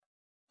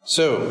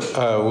So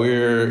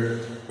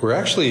we're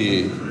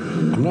actually,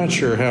 I'm not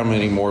sure how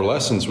many more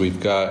lessons we've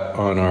got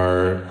on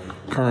our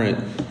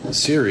current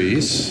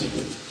series.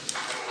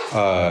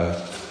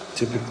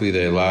 Typically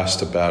they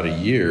last about a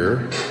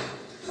year.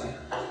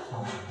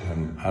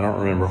 I don't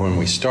remember when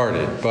we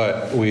started,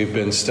 but we've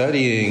been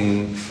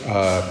studying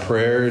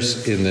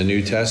prayers in the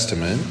New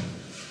Testament,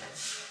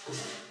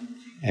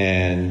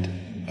 and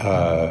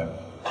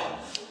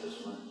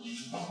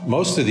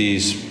most of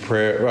these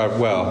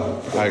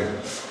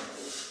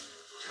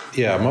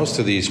most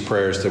of these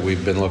prayers that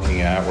we've been looking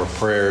at were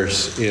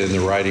prayers in the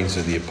writings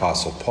of the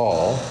Apostle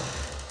Paul,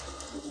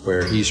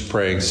 where he's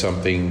praying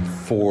something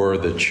for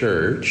the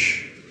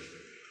church,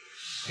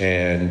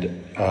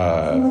 and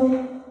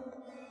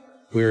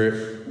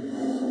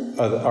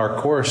our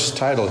course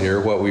title here,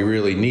 What We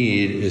Really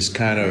Need, is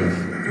kind of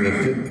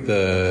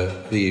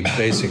the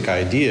basic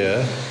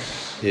idea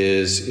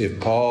is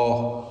if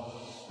Paul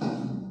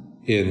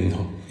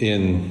in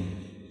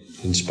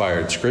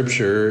inspired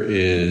scripture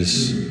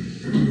is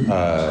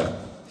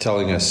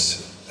telling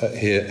us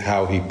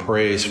how he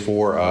prays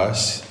for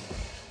us,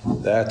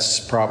 that's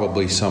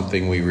probably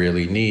something we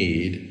really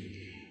need.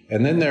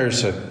 And then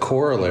there's a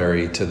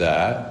corollary to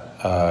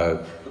that.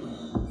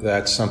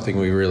 That's something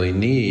we really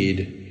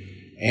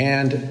need,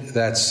 and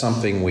that's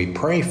something we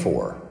pray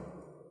for.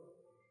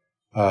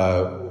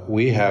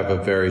 We have a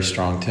very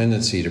strong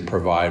tendency to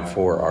provide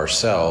for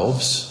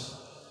ourselves,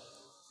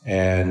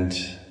 and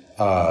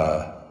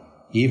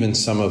even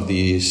some of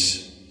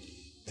these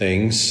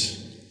things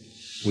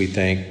we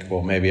think,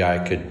 well, maybe I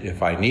could,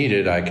 if I need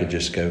it, I could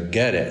just go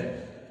get it.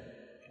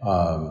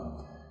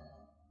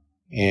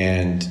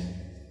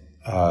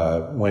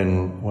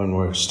 When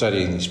we're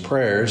studying these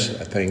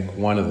prayers, I think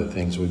one of the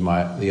things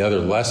the other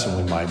lesson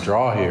we might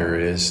draw here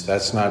is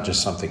that's not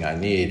just something I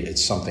need,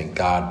 it's something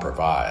God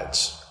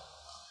provides.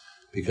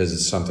 Because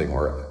it's something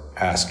we're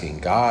asking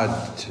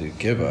God to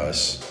give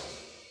us,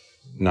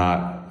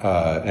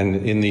 and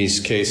in these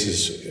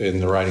cases,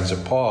 in the writings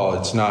of Paul,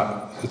 it's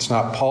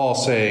not Paul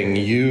saying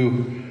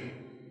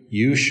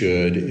you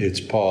should, it's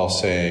Paul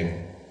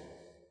saying,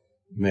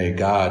 may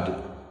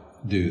God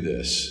do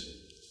this.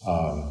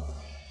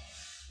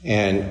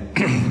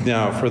 And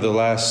now for the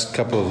last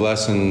couple of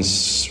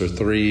lessons, or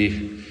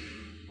three,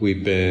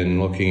 we've been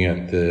looking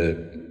at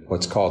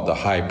what's called the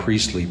high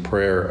priestly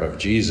prayer of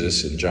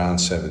Jesus in John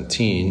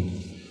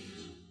 17.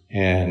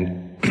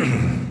 And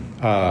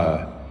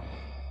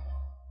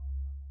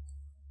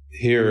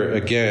here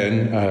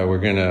again, we're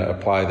going to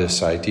apply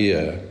this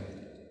idea.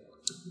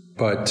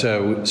 But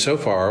so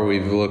far,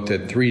 we've looked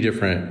at three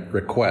different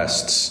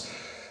requests,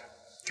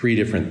 three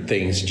different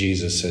things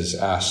Jesus has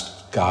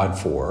asked God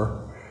for.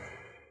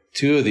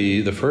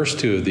 The first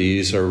two of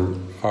these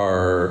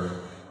are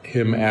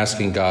him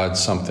asking God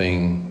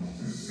something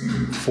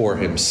for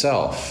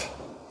himself.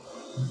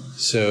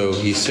 So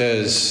he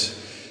says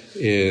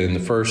in the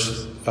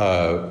first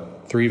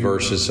three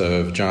verses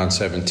of John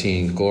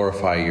 17,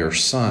 glorify your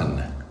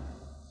Son.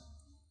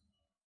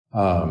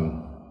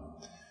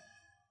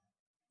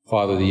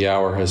 Father, the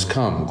hour has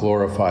come.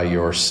 Glorify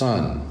your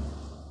Son,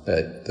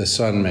 that the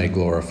Son may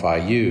glorify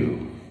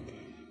you.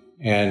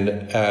 And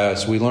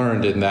as we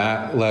learned in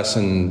that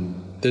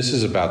lesson, this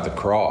is about the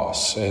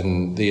cross,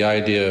 and the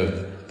idea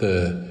of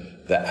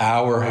the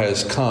hour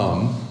has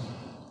come.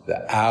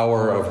 The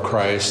hour of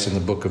Christ in the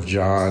book of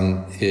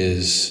John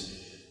is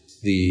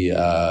the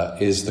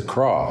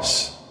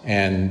cross,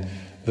 and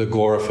the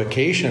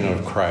glorification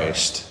of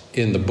Christ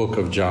in the book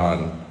of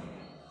John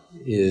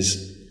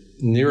is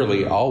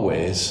nearly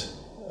always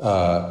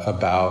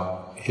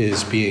about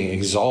his being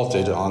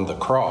exalted on the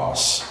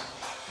cross.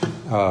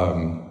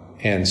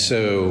 And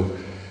so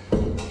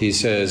he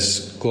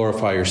says,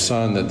 glorify your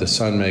Son, that the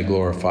Son may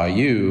glorify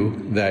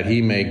you, that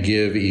he may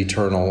give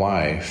eternal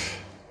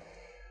life.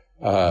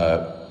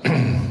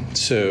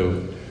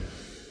 So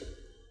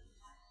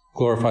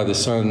glorify the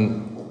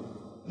Son,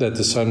 that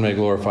the Son may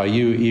glorify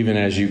you, even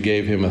as you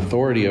gave him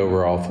authority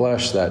over all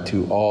flesh, that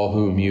to all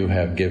whom you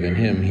have given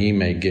him, he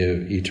may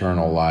give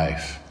eternal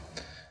life.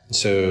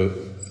 So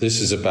this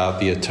is about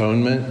the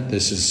atonement.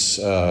 This is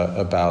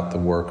about the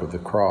work of the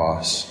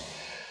cross.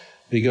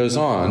 He goes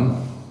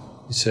on,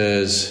 he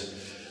says,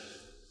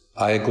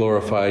 I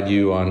glorified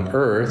you on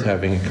earth,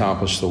 having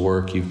accomplished the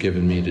work you've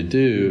given me to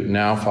do.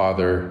 Now,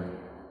 Father,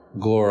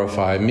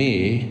 glorify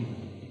me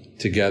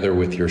together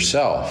with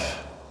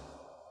yourself,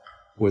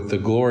 with the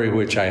glory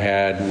which I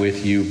had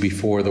with you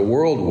before the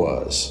world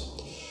was.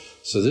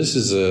 So this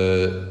is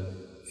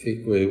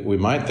we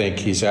might think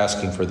he's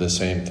asking for the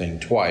same thing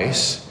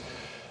twice,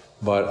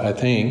 but I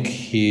think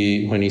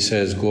when he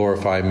says,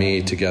 glorify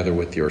me together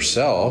with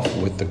yourself,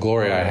 with the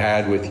glory I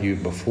had with you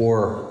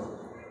before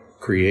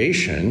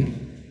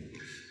creation,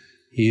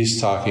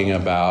 he's talking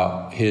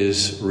about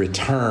his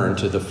return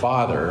to the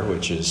Father,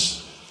 which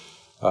is,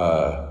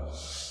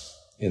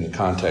 in the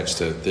context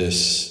of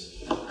this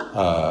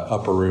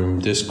upper room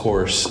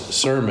discourse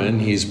sermon,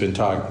 he's been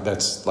talking,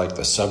 that's like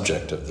the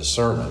subject of the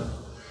sermon,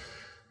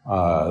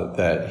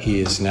 that he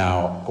is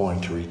now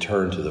going to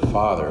return to the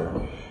Father.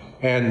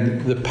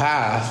 And the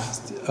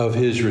path of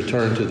his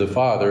return to the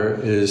Father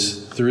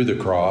is through the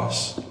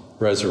cross,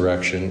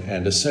 resurrection,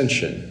 and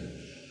ascension.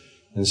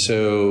 And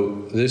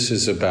so this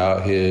is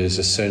about his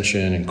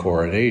ascension and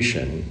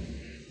coronation,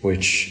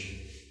 which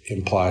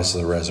implies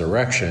the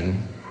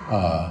resurrection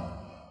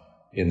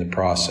in the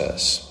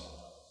process.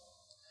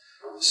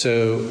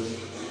 So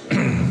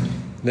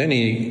then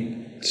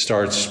he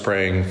starts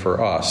praying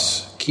for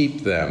us.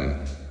 Keep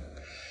them.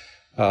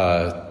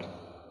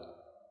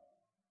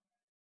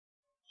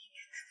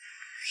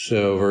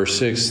 So verse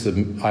 6,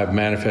 I've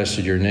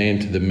manifested your name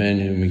to the men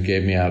whom you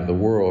gave me out of the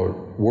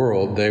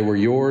world. They were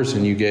yours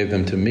and you gave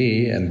them to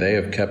me, and they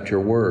have kept your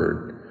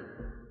word.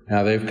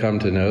 Now they've come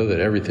to know that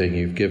everything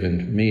you've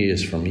given me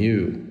is from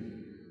you.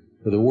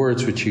 For the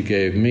words which you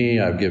gave me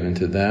I've given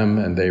to them,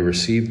 and they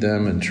received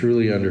them and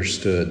truly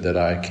understood that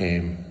I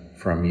came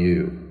from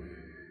you.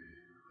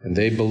 And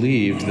they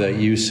believed that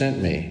you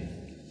sent me.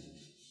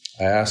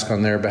 I ask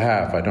on their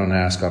behalf. I don't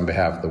ask on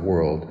behalf of the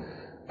world,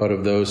 but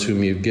of those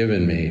whom you've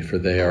given me, for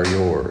they are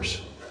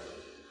yours.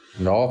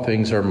 And all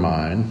things are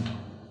mine,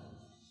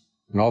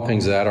 and all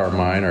things that are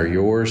mine are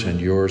yours, and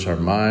yours are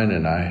mine,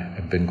 and I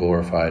have been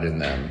glorified in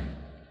them.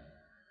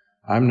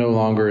 I'm no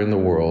longer in the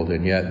world,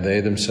 and yet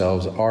they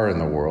themselves are in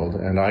the world,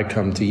 and I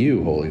come to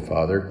you, Holy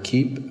Father.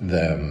 Keep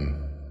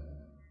them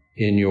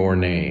in your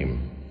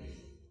name,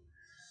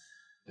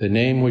 the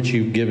name which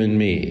you've given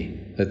me,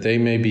 that they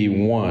may be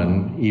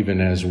one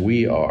even as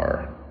we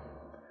are.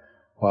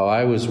 While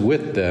I was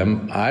with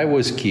them, I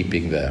was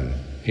keeping them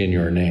in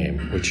your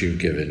name, which you've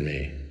given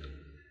me.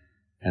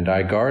 And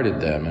I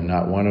guarded them, and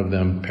not one of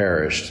them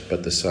perished,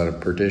 but the son of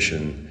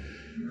perdition,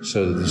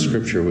 so that the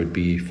scripture would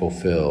be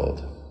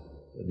fulfilled.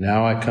 But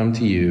now I come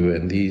to you,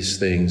 and these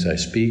things I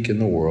speak in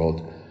the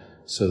world,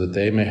 so that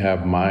they may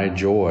have my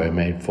joy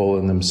made full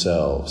in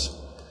themselves.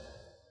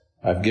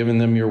 I've given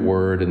them your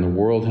word, and the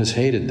world has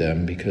hated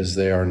them, because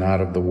they are not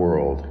of the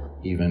world,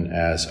 even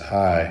as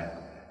I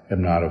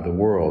am not of the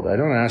world. I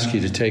don't ask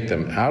you to take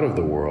them out of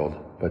the world,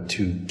 but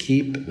to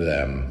keep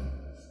them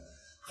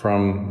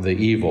from the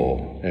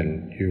evil.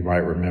 And you might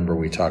remember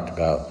we talked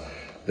about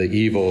the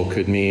evil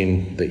could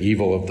mean the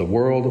evil of the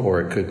world,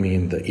 or it could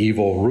mean the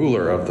evil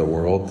ruler of the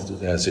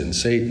world, as in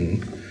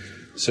Satan.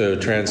 So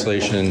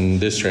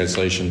this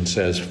translation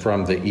says,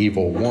 from the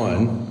evil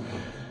one.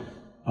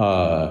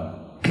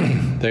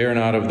 They are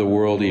not of the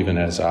world, even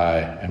as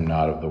I am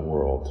not of the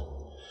world.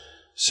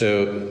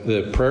 So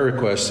the prayer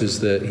request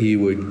is that he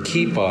would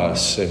keep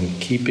us, and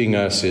keeping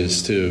us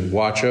is to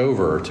watch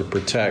over, to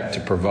protect, to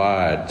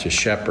provide, to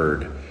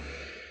shepherd.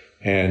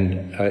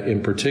 And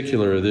in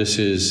particular, this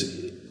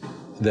is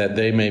that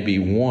they may be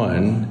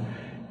one,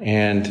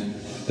 and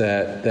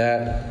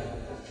that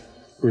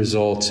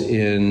results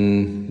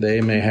in they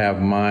may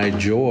have my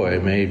joy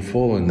made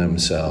full in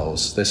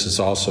themselves. This is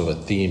also a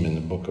theme in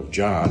the book of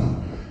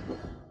John,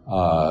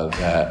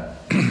 that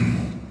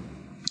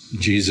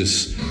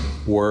Jesus'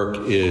 work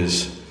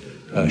is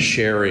a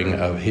sharing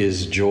of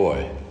his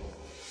joy.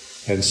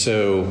 And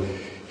so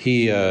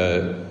he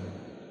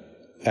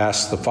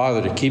asks the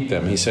Father to keep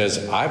them. He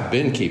says, I've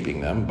been keeping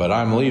them, but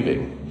I'm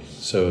leaving.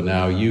 So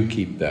now you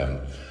keep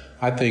them.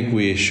 I think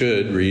we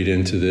should read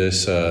into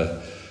this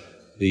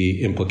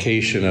the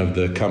implication of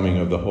the coming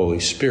of the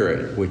Holy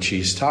Spirit, which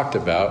he's talked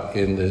about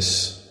in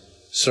this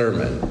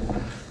sermon,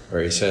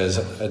 where he says,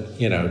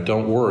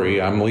 don't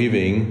worry, I'm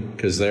leaving,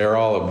 because they're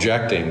all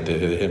objecting to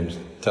him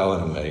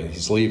telling him that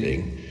he's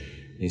leaving.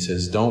 He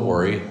says, don't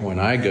worry, when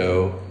I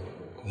go,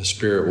 the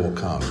Spirit will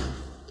come.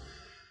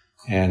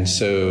 And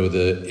so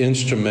the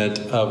instrument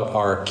of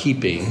our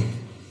keeping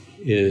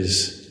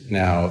is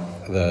now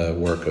the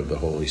work of the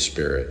Holy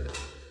Spirit.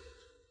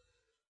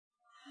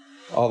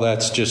 All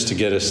that's just to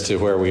get us to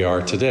where we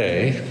are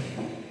today,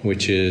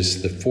 which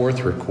is the fourth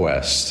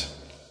request,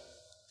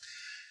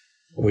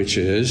 which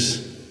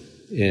is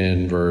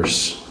in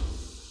verse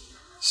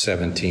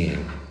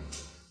 17.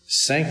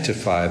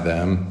 Sanctify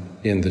them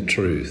in the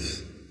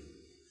truth.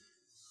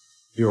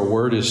 Your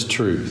word is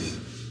truth.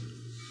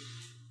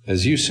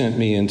 As you sent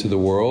me into the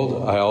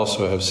world, I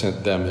also have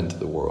sent them into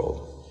the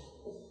world.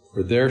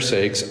 For their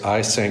sakes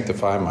I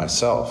sanctify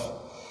myself,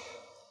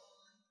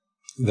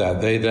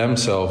 that they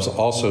themselves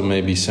also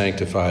may be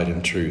sanctified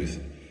in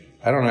truth.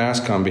 I don't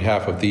ask on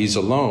behalf of these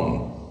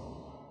alone,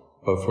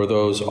 but for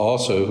those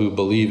also who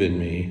believe in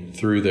me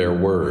through their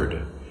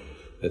word,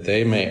 that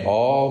they may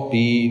all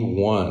be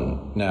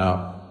one.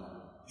 Now,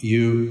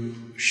 you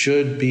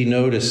should be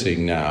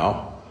noticing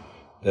now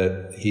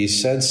that he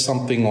said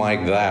something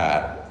like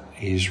that.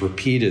 He's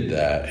repeated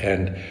that,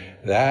 and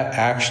that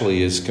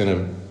actually is going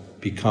to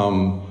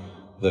become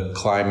the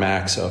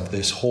climax of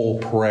this whole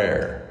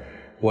prayer.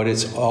 What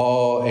it's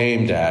all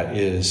aimed at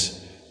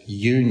is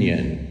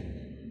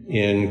union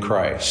in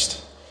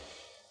Christ,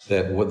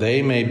 that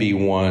they may be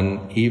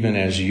one even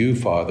as you,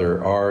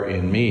 Father, are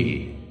in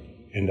me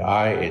and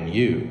I in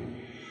you.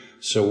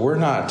 So we're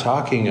not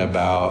talking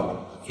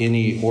about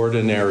any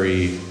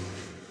ordinary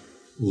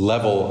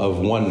level of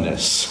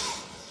oneness.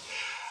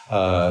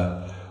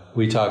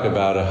 We talk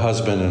about a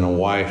husband and a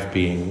wife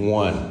being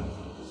one.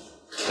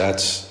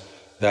 That's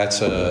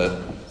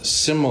a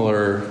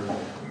similar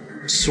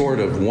sort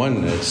of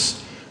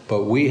oneness,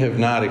 but we have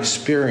not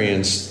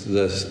experienced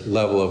the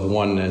level of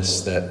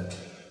oneness that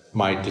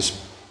might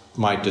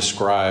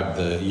describe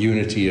the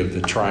unity of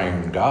the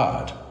triune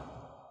God.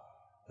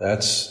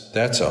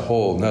 That's a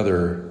whole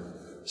nother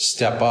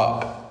step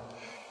up.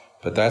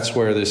 But that's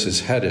where this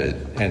is headed,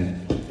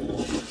 and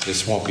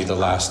this won't be the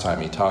last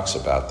time he talks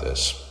about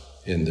this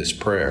in this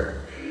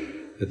prayer.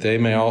 That they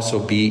may also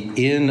be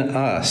in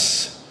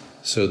us,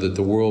 so that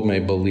the world may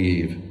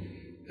believe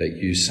that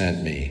you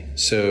sent me.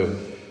 So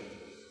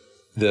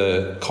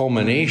the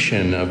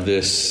culmination of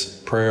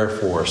this prayer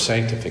for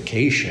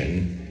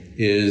sanctification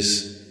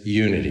is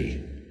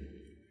unity.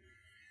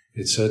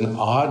 It's an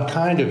odd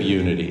kind of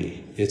unity.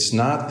 It's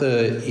not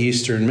the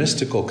Eastern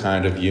mystical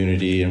kind of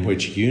unity in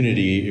which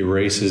unity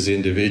erases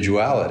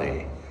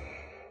individuality.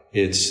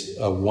 It's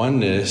a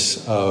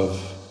oneness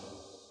of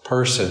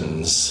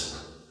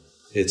persons.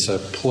 It's a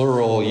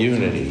plural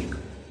unity,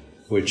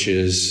 which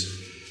is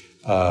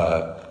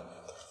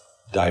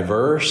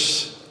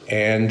diverse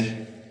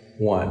and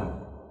one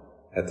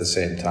at the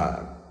same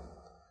time,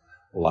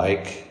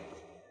 like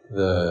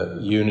the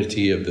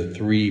unity of the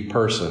three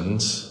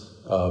persons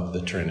of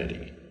the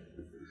Trinity.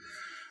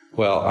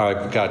 Well,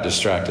 I got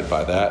distracted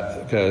by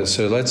that.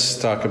 So let's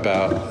talk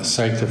about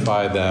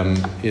sanctify them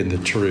in the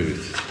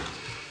truth.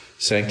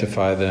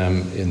 Sanctify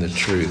them in the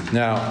truth.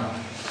 Now,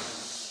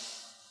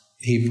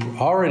 he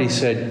already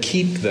said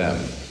keep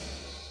them.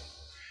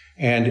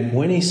 And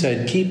when he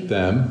said keep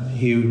them,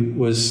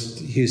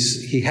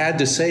 he had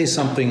to say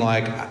something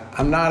like,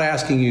 I'm not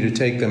asking you to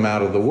take them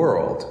out of the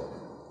world,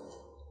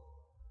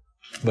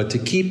 but to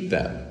keep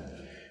them.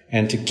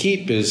 And to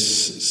keep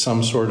is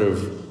some sort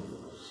of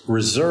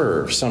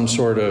reserve, some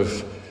sort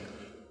of,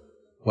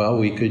 well,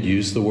 we could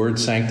use the word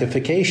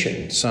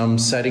sanctification, some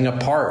setting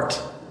apart.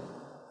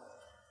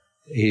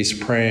 He's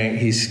praying,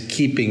 he's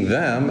keeping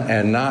them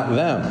and not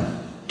them.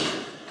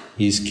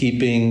 He's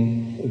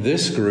keeping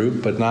this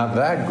group, but not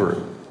that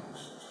group.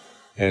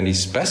 And he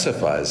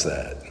specifies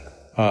that.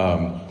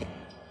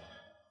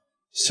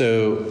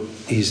 So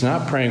he's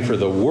not praying for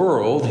the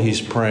world,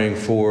 he's praying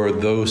for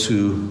those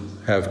who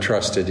have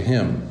trusted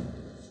him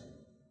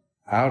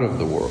out of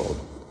the world.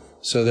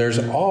 So there's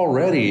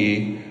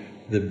already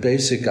the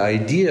basic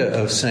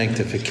idea of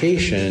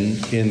sanctification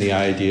in the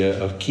idea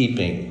of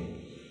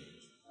keeping.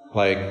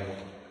 Like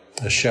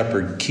a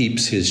shepherd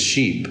keeps his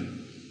sheep.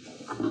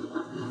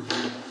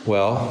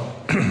 Well,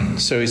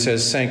 so he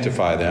says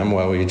sanctify them.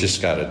 Well, we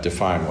just got to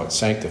define what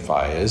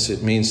sanctify is.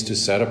 It means to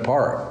set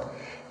apart.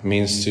 It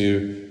means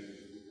to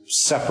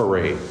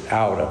separate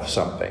out of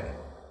something.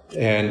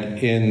 And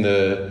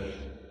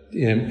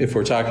if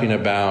we're talking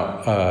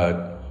about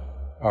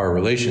our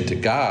relation to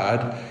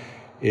God,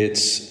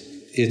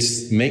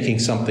 it's making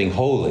something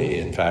holy.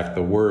 In fact,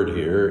 the word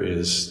here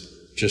is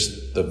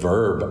just the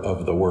verb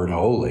of the word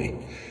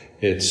holy.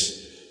 It's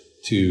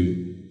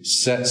to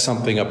set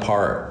something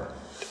apart,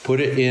 to put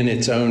it in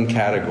its own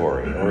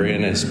category or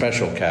in a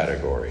special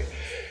category.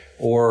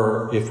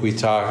 Or if we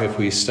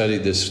study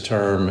this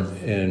term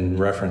in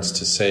reference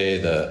to, say,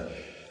 the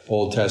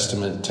Old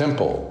Testament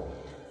temple,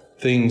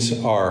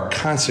 things are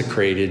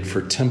consecrated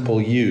for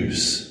temple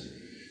use.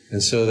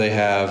 And so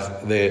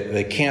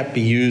they can't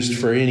be used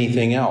for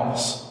anything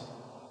else.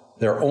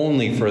 They're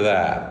only for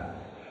that.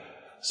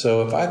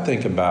 So if I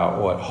think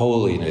about what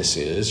holiness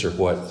is or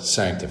what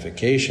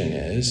sanctification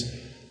is,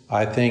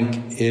 I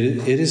think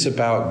it is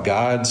about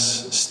God's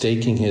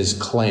staking his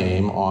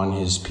claim on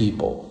his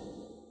people.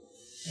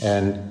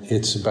 And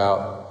it's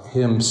about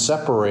him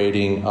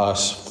separating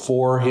us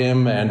for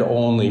him and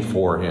only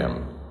for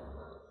him.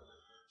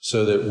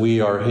 So that we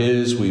are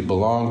his, we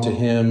belong to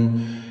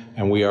him,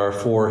 and we are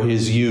for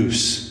his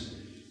use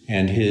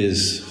and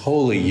his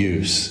holy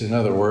use. In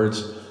other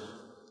words,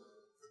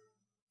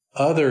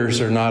 others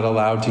are not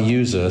allowed to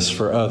use us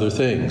for other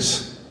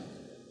things.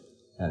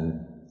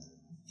 And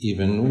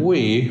even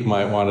we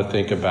might want to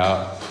think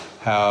about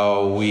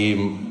how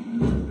we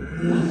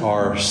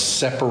are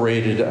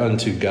separated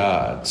unto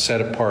God,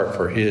 set apart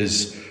for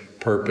his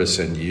purpose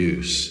and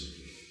use.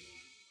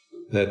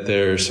 That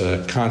there's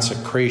a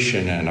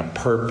consecration and a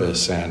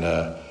purpose and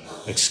a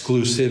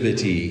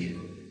exclusivity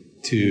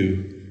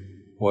to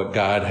what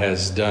God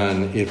has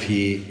done if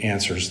he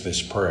answers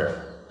this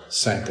prayer.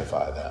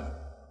 Sanctify them.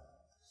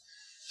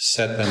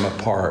 Set them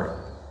apart.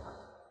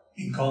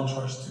 In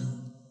contrast to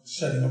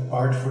setting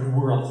apart for the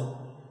world.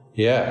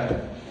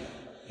 Yeah.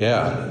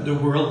 The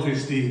world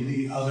is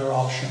the other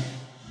option.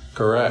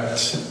 Correct.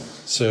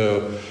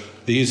 So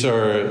these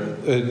are,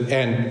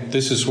 and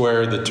this is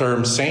where the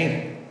term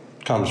saint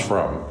comes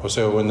from.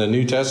 So when the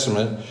New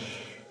Testament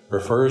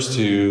refers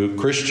to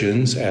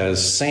Christians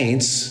as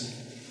saints,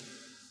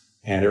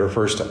 and it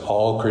refers to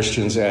all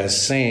Christians as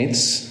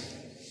saints,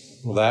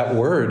 well, that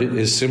word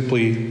is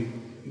simply,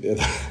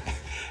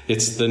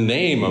 it's the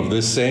name of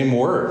this same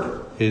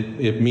word.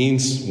 It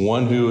means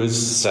one who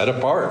is set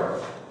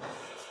apart.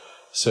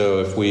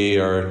 So if we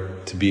are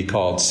to be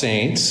called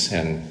saints,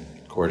 and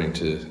according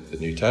to the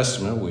New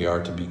Testament, we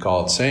are to be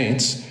called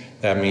saints,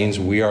 That means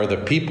we are the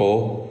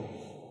people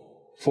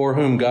for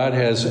whom God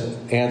has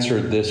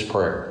answered this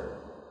prayer,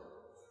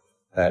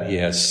 that he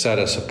has set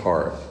us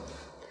apart.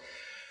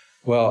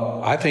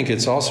 Well, I think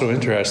it's also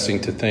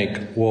interesting to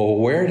think, well,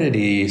 where did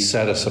he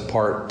set us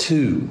apart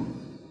to?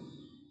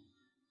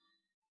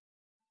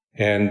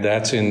 And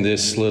that's in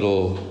this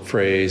little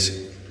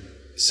phrase,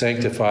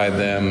 sanctify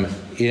them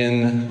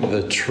in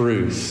the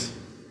truth.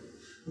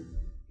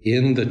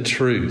 In the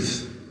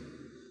truth.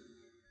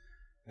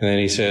 And then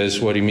he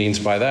says what he means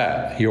by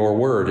that. Your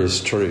word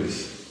is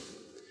truth.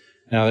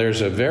 Now,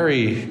 there's a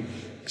very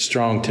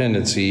strong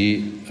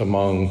tendency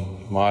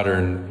among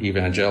modern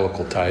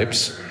evangelical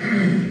types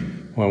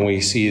when we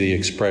see the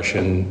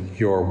expression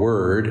your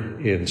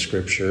word in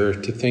Scripture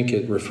to think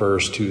it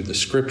refers to the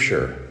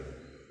Scripture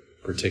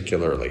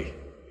particularly.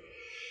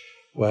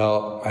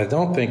 Well, I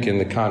don't think in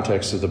the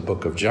context of the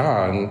book of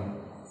John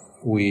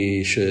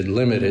we should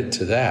limit it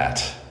to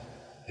that.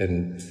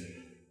 And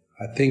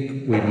I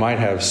think we might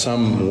have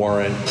some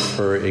warrant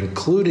for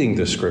including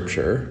the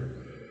Scripture,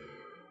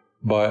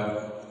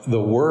 but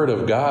the Word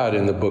of God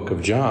in the book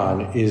of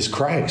John is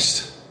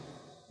Christ,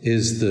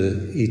 is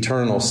the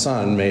eternal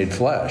Son made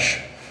flesh,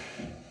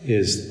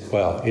 is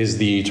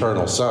the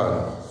eternal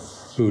Son,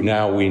 who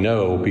now we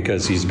know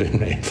because he's been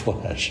made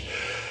flesh.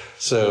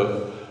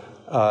 So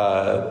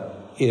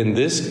in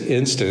this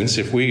instance,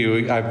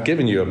 I've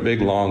given you a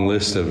big long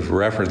list of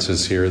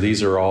references here.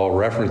 These are all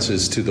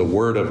references to the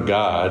Word of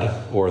God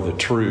or the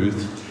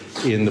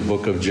truth in the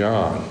book of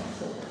John.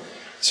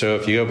 So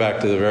if you go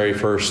back to the very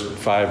first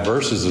 5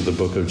 verses of the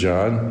book of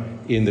John,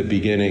 in the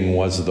beginning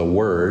was the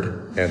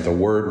Word, and the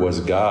Word was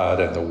God,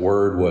 and the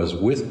Word was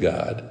with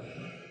God.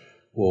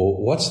 Well,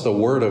 what's the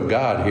Word of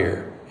God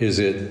here? Is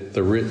it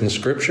the written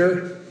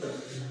Scripture?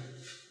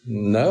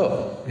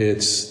 No,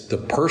 it's the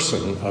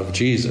person of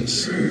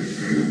Jesus.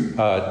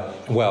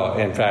 Well,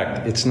 in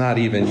fact, it's not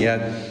even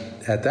yet,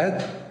 at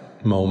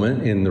that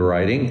moment in the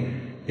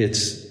writing,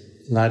 it's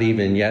not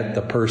even yet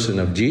the person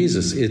of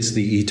Jesus. It's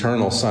the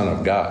eternal Son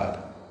of God.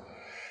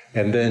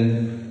 And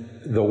then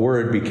the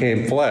Word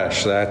became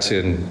flesh. That's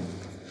in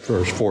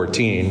verse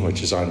 14,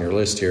 which is on your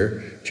list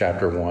here,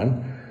 chapter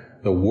 1.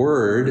 The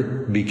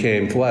Word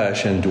became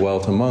flesh and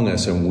dwelt among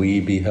us, and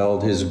we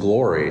beheld his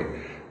glory,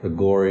 the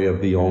glory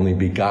of the only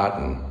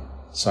begotten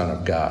Son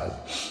of God.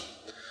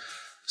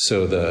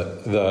 So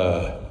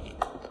the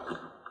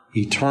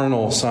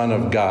eternal Son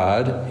of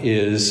God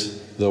is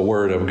the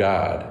Word of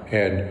God,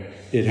 and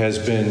it has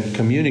been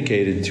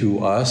communicated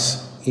to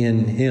us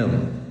in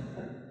him.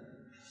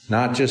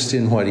 Not just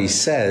in what he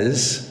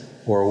says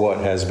or what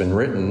has been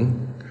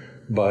written,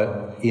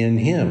 but in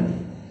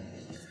him.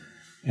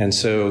 And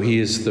so he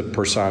is the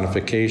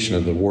personification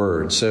of the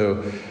Word.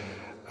 So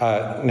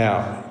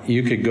now,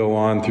 you could go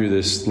on through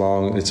this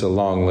it's a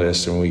long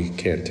list, and we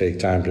can't take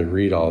time to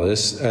read all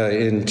this.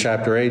 In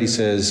chapter 8, he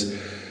says,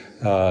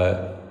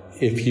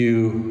 if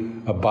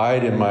you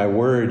abide in my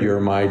word, you're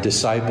my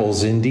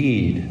disciples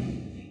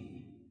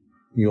indeed.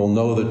 You'll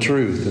know the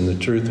truth, and the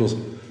truth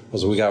will...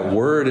 So we got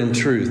word and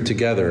truth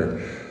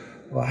together.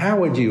 Well,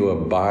 how would you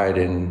abide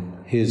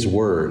in his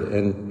word?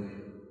 And,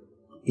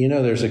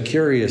 there's a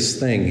curious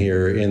thing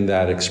here in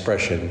that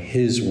expression,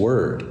 his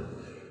word.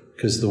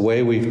 Because the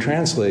way we've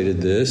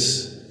translated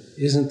this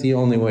isn't the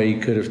only way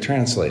you could have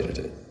translated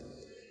it.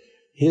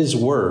 His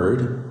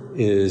word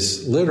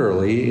is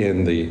literally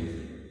in the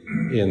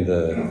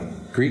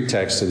Greek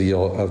text of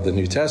the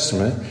New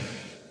Testament,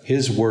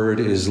 his word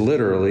is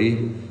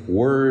literally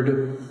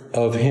word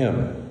of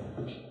him.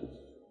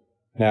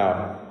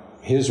 Now,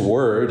 his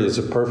word is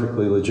a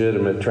perfectly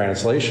legitimate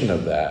translation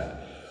of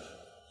that,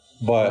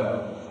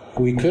 but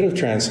we could have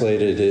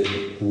translated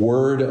it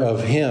word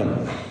of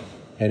him.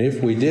 And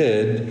if we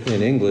did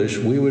in English,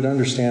 we would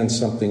understand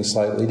something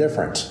slightly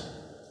different.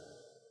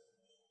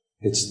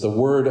 It's the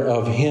word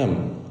of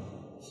him.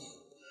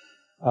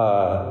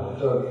 Doug,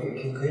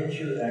 couldn't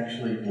you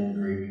actually in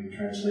Greek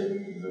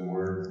translate the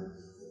word,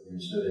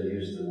 instead of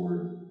use the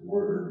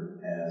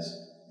word as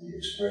the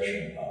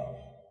expression of?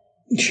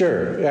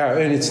 Sure, yeah,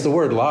 and it's the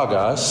word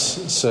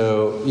logos,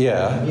 so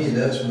yeah. To me,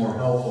 that's more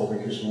helpful,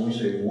 because when we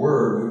say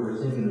word, we were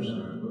thinking of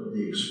something, but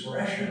the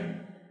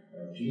expression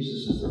of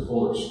Jesus is the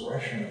full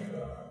expression of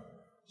God.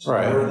 It's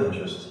more than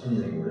just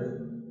anything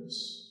written.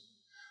 It's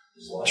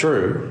life.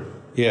 True,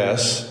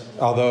 yes.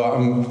 Although,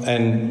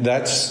 and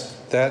that's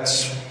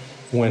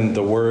when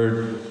the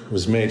Word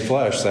was made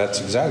flesh.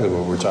 That's exactly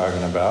what we're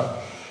talking about.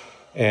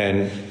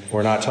 And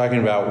we're not talking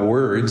about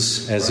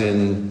words as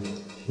in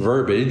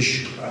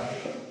verbiage.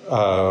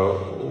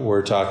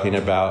 We're talking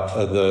about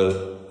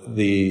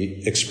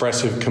the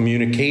expressive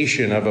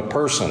communication of a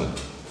person.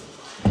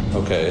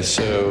 Okay,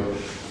 so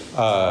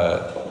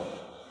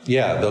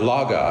the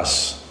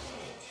logos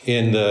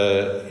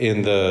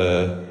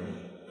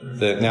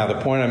now the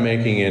point I'm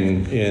making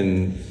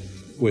in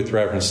with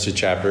reference to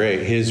chapter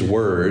 8, his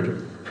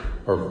word,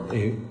 or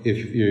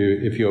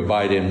if you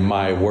abide in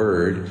my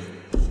word,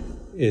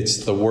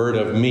 it's the word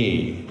of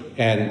me.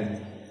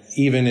 And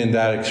even in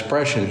that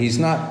expression, he's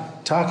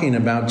not talking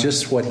about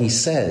just what he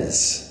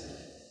says.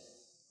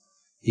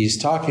 He's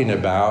talking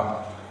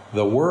about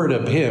the word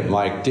of him.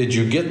 Like, did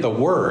you get the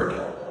word?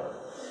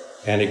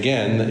 And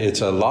again,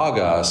 it's a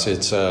logos.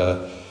 It's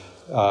a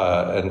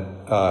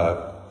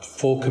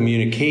full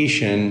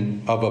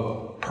communication of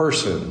a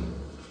person.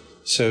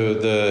 So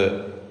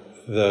the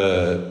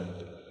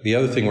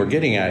other thing we're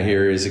getting at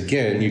here is,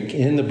 again,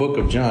 in the book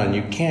of John,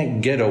 you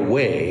can't get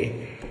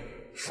away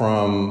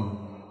from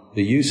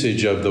the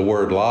usage of the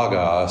word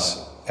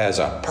logos as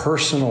a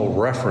personal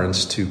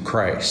reference to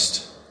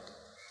Christ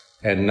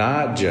and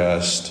not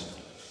just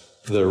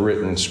the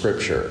written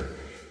scripture.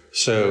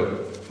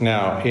 So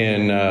now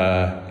in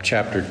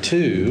chapter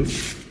 2,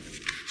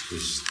 which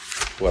is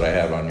what I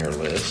have on your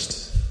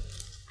list,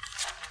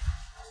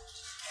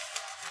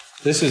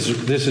 this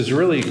is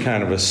really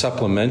kind of a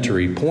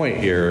supplementary point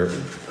here.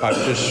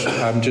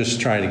 I'm just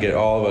trying to get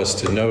all of us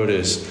to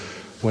notice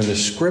when the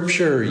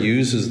scripture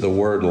uses the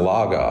word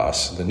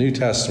logos, the New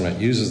Testament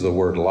uses the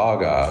word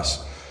logos,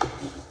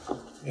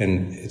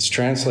 and it's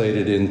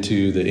translated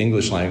into the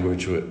English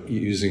language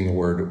using the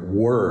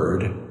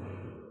word,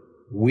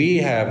 we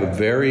have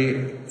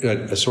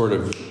a sort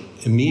of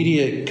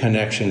immediate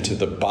connection to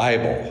the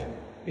Bible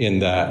in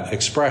that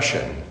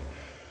expression.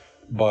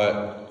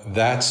 But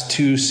that's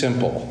too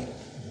simple.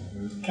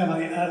 Can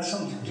I add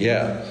something?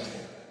 Yeah.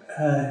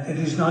 It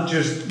is not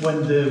just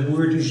when the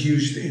word is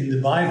used in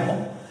the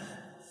Bible,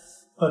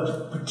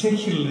 but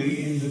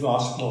particularly in the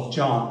Gospel of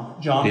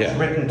John. John is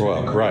written to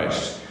the Greeks.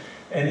 Right.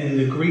 And in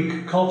the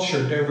Greek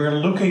culture, they were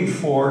looking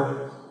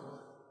for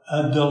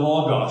the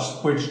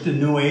Logos, which the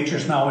New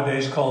Agers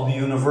nowadays call the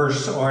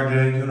universe or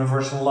the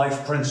universal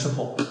life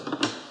principle.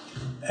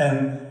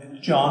 And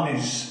John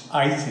is,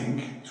 I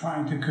think,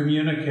 trying to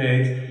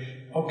communicate,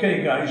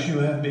 okay, guys, you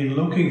have been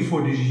looking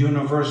for this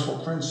universal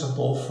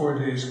principle, for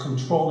this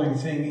controlling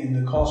thing in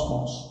the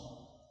cosmos.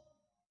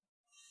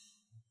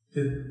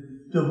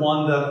 The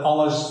one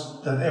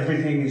that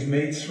everything is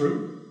made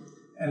through.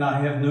 And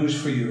I have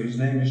news for you. His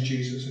name is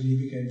Jesus, and he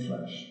became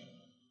flesh.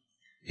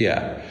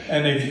 Yeah.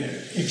 And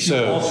if you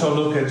also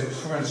look at,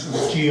 for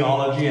instance,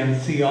 geology and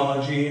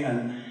theology,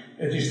 and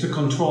it is the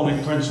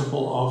controlling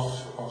principle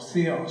of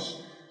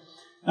theos.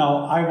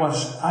 Now,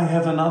 I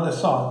have another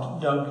thought,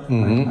 Doug.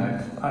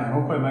 Mm-hmm. I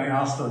hope I may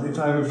ask that. If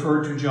I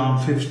refer to John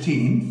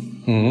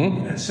 15,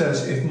 mm-hmm. It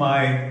says, if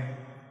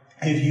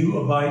you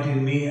abide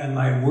in me and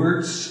my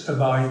words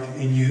abide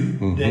in you,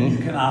 mm-hmm. then you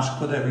can ask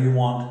whatever you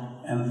want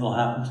and it will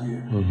happen to you.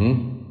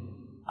 Mm-hmm.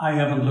 I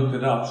haven't looked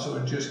it up, so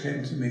it just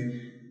came to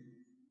me.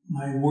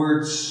 My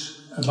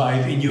words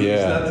abide in you. Yeah,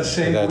 is that the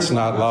same that's word?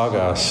 Not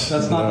logos.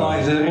 That's not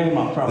logos. It's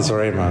rhema, probably. It's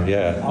rhema,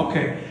 yeah.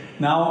 Okay.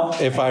 Now,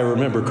 if I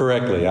remember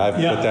correctly,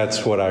 but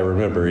that's what I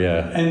remember,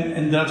 yeah.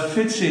 And that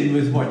fits in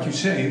with what you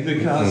say,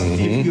 because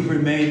mm-hmm. if you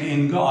remain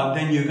in God,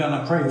 then you're going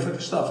to pray for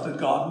the stuff that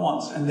God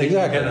wants, and then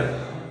exactly. you get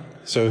it.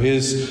 So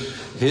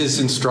his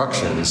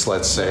instructions,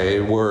 let's say,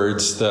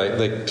 words,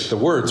 the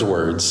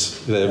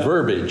words, the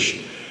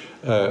verbiage,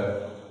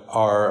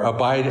 are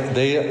abide.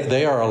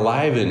 They are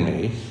alive in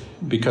me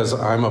because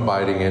I'm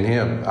abiding in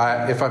him.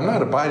 If I'm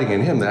not abiding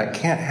in him, that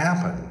can't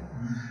happen.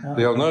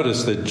 You'll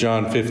notice that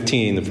John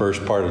 15, the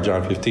first part of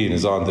John 15,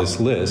 is on this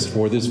list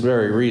for this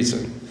very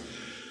reason.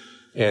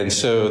 And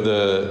so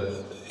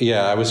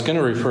I was going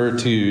to refer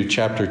to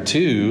chapter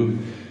 2,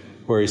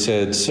 where he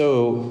said,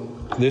 so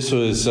this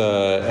was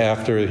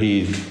after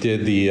he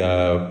did the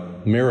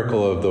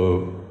miracle of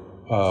the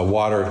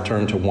water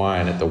turned to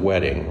wine at the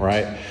wedding,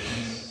 right?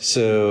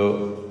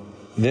 So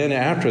then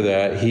after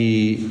that,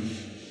 he's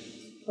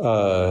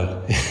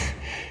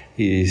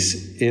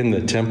in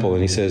the temple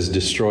and he says,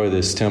 destroy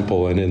this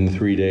temple and in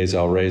 3 days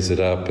I'll raise it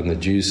up. And the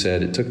Jews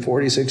said, it took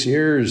 46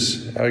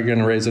 years. How are you going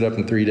to raise it up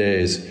in 3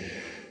 days?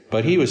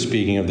 But he was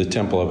speaking of the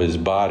temple of his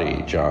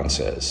body, John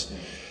says.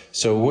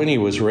 So when he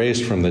was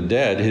raised from the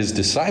dead, his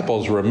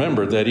disciples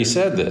remembered that he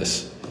said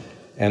this,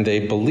 and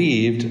they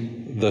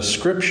believed the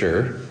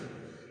scripture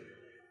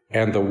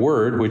and the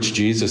word which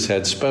Jesus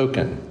had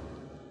spoken.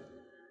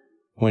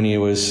 When he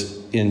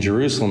was in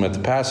Jerusalem at the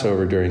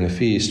Passover during the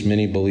feast,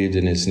 many believed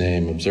in his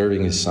name,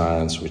 observing his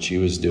signs, which he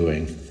was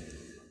doing.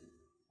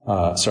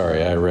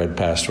 Sorry, I read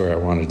past where I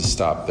wanted to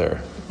stop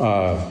there.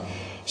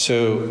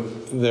 So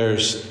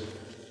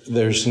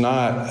there's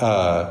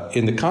not,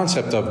 in the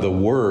concept of the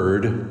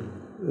word,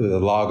 the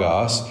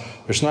logos,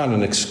 there's not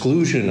an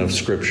exclusion of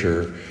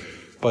Scripture,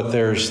 but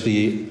there's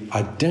the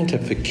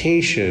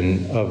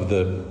identification of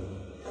the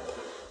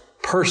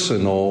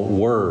personal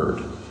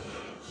word,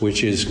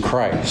 which is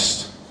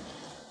Christ,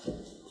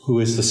 who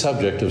is the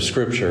subject of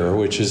Scripture,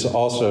 which is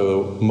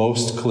also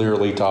most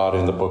clearly taught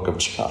in the book of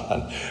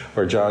John,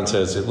 where John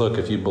says, look,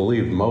 if you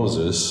believe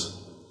Moses,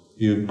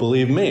 you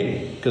believe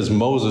me, because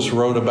Moses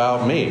wrote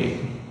about me,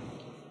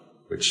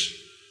 which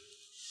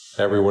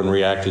everyone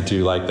reacted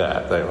to like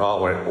that. They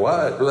all went,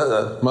 what?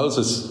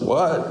 Moses,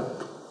 what?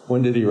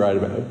 When did he write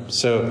about it?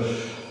 So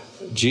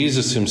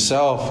Jesus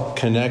himself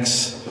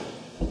connects.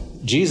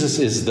 Jesus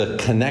is the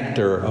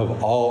connector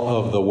of all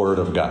of the Word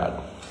of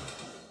God.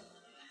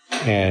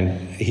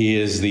 And he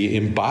is the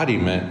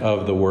embodiment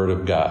of the Word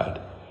of God.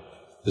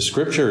 The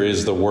Scripture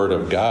is the Word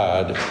of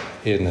God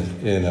in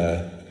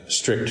a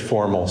strict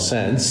formal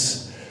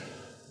sense,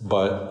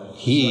 but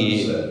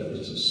He...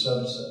 It's a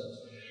subset.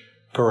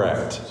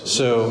 Correct.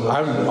 So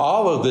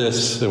all of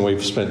this, and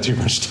we've spent too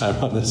much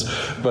time on this,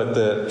 but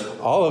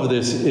all of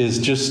this is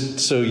just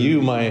so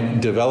you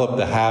might develop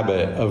the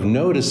habit of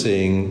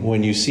noticing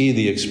when you see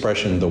the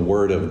expression, the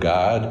Word of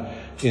God,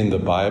 in the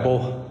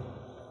Bible,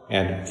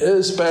 and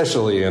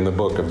especially in the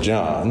book of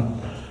John,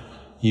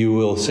 you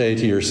will say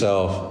to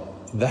yourself,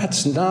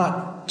 that's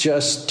not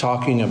just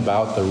talking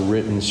about the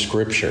written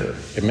Scripture.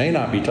 It may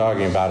not be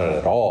talking about it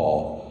at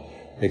all,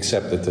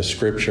 except that the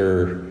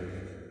Scripture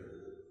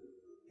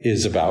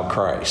is about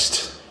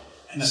Christ.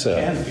 And it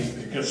can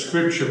be, because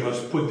Scripture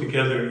was put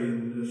together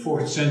in the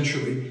 4th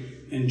century,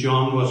 and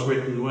John was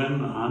written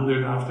when?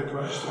 100 after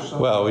Christ or something?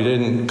 Well, we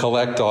didn't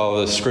collect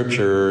all the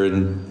Scripture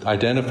and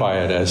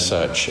identify it as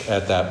such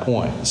at that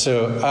point.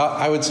 So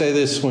I would say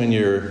this when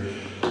you're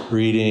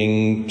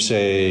reading,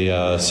 say,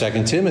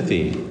 2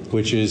 Timothy,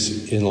 which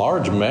is in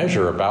large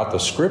measure about the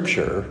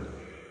Scripture,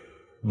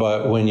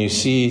 but when you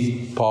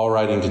see Paul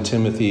writing to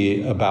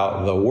Timothy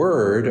about the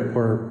Word,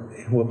 or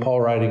Paul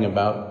writing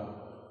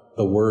about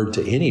the Word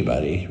to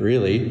anybody,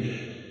 really,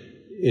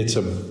 it's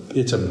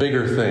a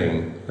bigger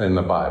thing than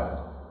the Bible.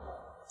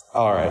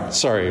 All right,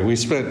 sorry, we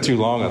spent too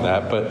long on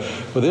that, but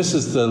this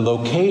is the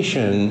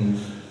location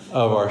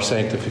of our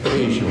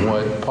sanctification.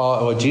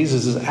 What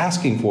Jesus is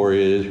asking for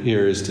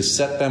here is to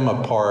set them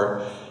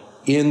apart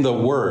in the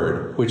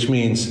Word, which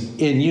means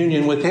in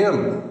union with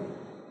Him.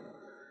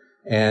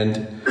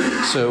 And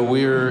so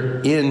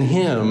we're in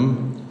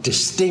Him,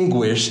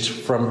 distinguished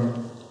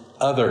from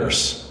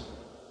others,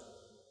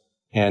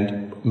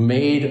 and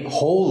made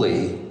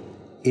holy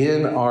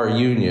in our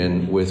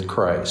union with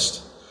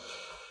Christ.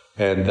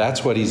 And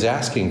that's what He's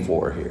asking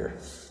for here.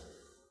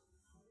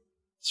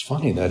 It's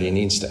funny that He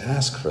needs to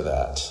ask for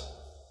that.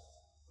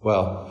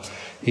 Well,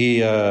 He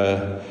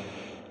has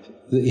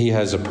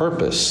a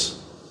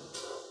purpose.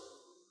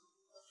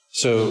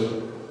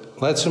 So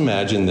let's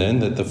imagine then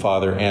that the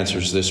Father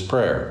answers this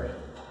prayer,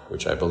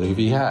 which I believe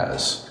He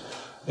has.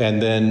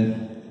 And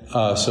then,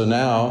 so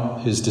now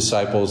His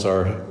disciples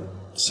are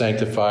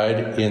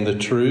sanctified in the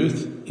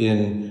truth,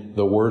 in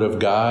the Word of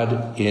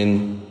God,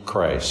 in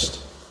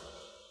Christ.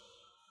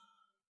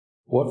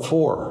 What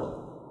for?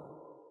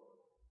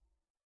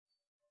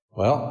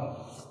 Well,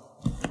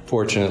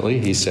 fortunately,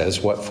 He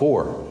says, what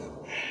for?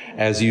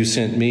 As you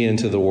sent me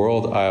into the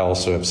world, I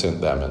also have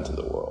sent them into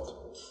the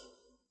world.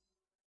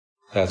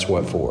 That's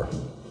what for.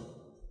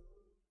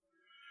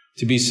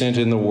 To be sent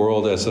in the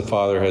world as the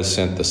Father has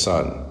sent the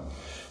Son.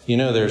 You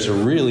know, there's a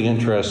really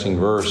interesting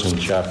verse in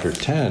chapter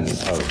 10 of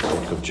the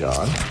book of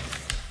John.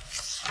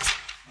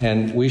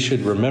 And we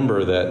should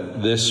remember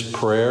that this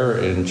prayer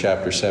in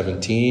chapter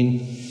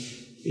 17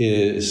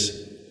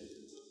 is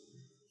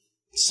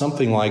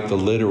something like the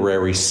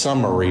literary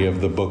summary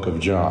of the book of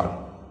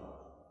John.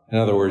 In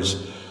other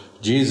words,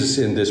 Jesus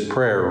in this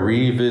prayer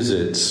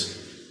revisits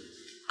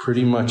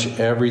pretty much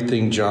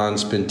everything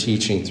John's been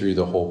teaching through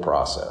the whole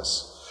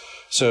process.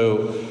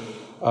 So,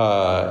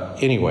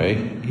 anyway,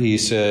 he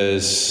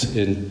says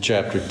in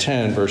chapter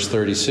 10, verse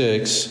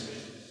 36,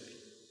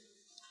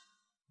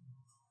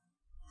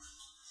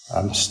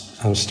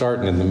 I'm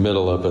starting in the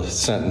middle of a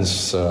sentence,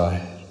 so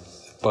it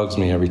bugs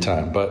me every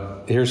time.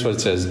 But here's what it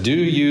says. Do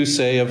you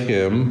say of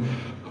Him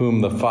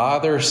whom the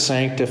Father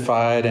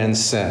sanctified and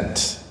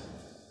sent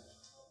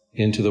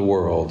into the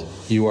world,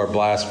 you are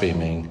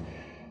blaspheming,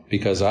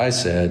 because I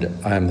said,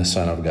 I am the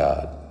Son of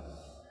God.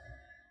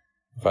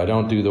 If I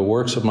don't do the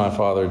works of my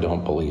Father,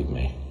 don't believe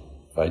me.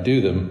 If I do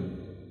them,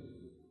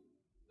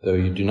 though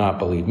you do not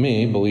believe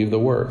me, believe the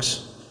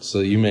works, so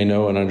that you may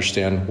know and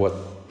understand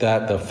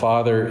that the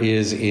Father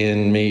is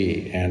in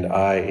me and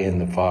I in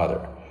the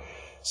Father.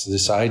 So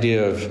this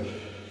idea of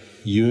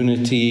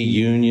unity,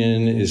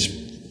 union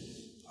is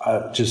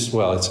it's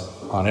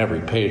on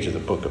every page of the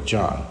book of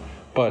John.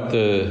 But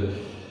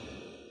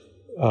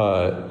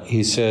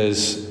he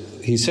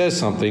says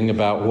something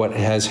about what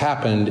has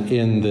happened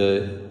in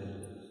the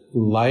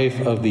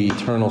life of the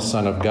eternal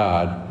Son of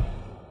God.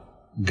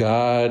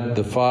 God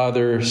the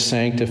Father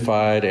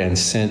sanctified and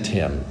sent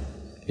Him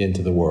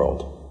into the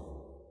world.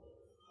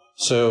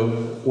 So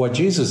what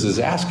Jesus is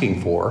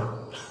asking for,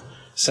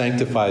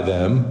 sanctify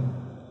them,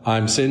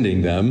 I'm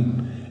sending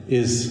them,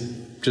 is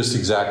just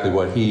exactly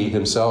what He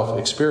Himself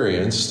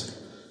experienced.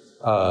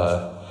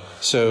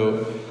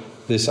 So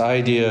this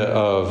idea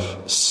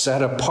of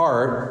set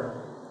apart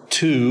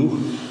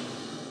to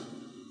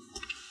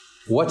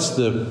what's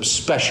the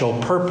special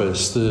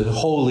purpose, the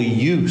holy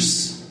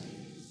use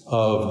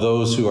of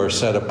those who are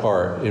set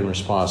apart in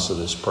response to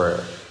this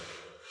prayer?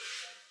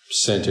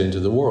 Sent into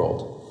the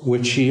world,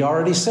 which He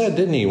already said,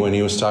 didn't He, when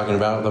He was talking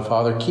about the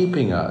Father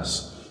keeping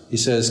us? He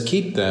says,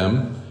 keep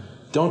them,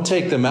 don't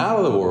take them out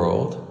of the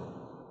world,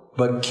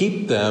 but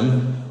keep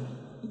them,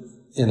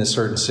 in a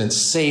certain sense,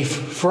 safe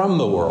from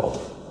the world.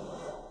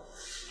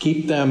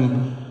 Keep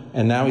them,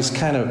 and now He's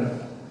kind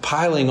of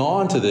piling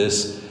on to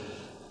this,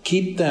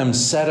 keep them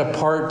set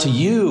apart to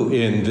you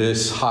in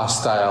this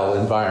hostile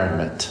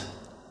environment.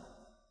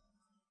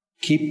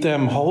 Keep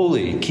them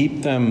holy,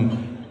 keep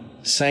them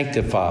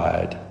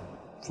sanctified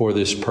for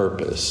this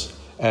purpose,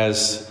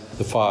 as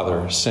the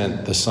Father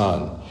sent the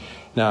Son.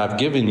 Now, I've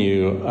given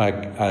you,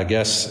 I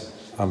guess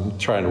I'm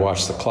trying to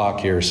watch the clock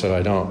here so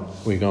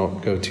we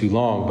don't go too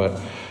long,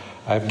 but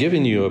I've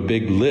given you a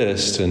big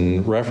list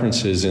and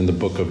references in the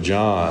book of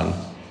John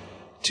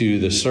to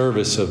the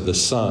service of the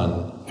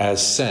Son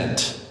as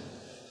sent.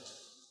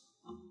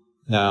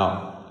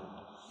 Now,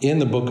 in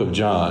the book of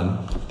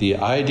John, the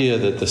idea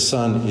that the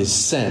Son is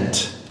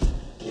sent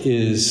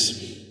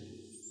is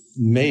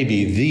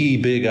maybe the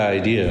big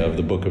idea of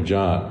the book of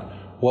John.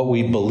 What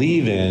we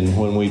believe in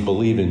when we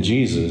believe in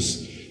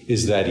Jesus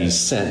is that he's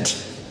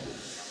sent.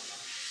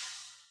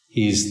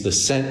 He's the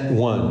sent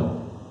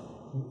one.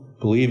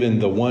 Believe in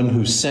the one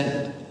who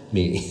sent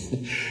me.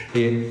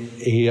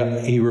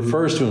 He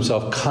refers to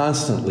himself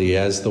constantly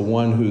as the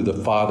one who the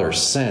Father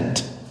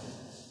sent.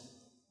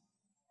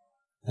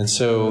 And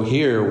so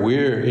here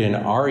we're in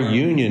our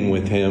union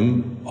with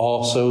him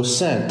also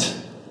sent.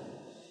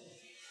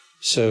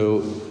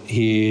 So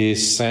he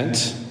is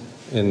sent,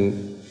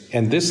 and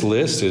this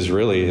list is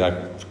really,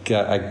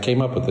 I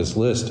came up with this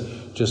list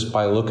just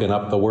by looking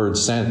up the word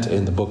sent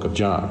in the book of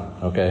John,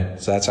 okay?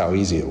 So that's how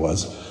easy it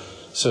was.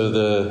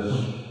 So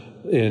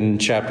in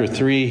chapter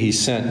 3, he's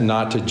sent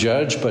not to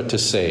judge, but to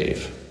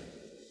save.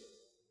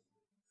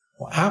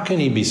 Well, how can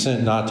he be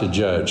sent not to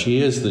judge?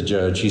 He is the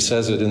judge. He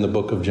says it in the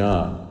book of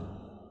John.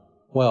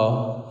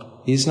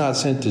 Well, he's not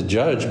sent to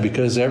judge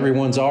because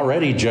everyone's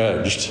already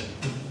judged.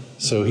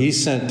 So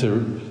he's sent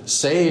to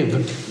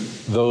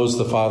save those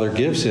the Father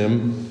gives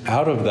him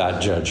out of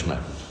that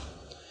judgment.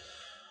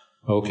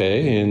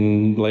 Okay,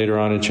 and later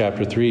on in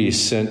chapter 3,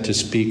 he's sent to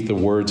speak the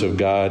words of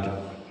God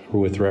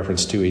with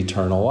reference to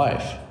eternal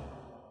life.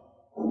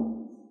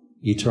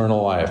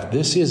 Eternal life.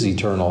 This is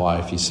eternal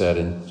life, he said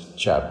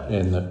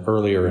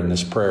earlier in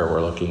this prayer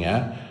we're looking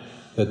at,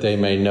 that they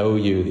may know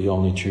you, the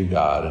only true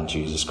God, and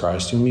Jesus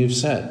Christ, whom you've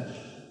sent.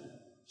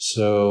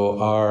 So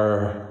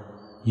our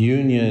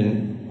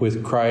union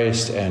with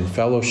Christ and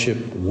fellowship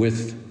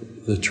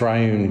with the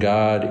triune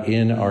God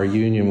in our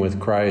union with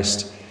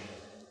Christ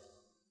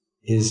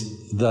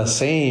is the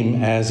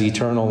same as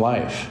eternal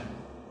life.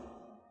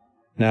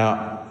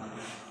 Now,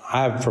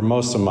 for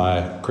most of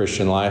my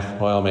Christian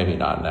life, well, maybe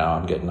not now,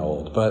 I'm getting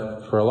old,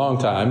 but for a long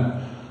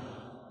time,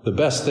 the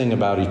best thing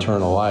about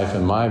eternal life,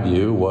 in my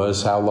view,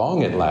 was how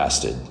long it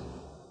lasted.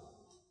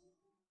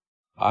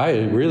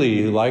 I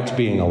really liked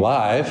being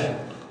alive,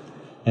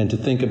 and to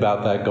think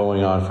about that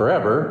going on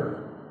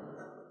forever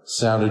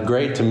sounded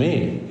great to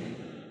me.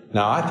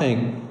 Now, I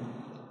think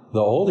the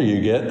older you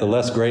get, the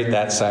less great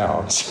that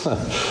sounds.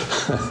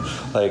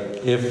 Like,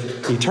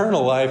 if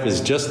eternal life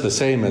is just the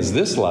same as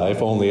this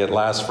life, only it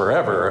lasts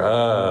forever,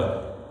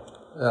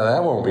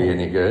 that won't be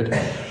any good.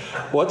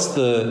 What's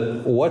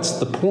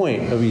the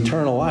point of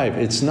eternal life?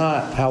 It's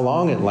not how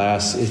long it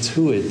lasts, it's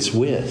who it's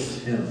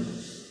with.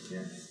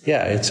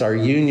 Yeah, it's our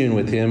union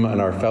with him and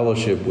our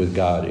fellowship with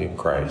God in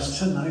Christ.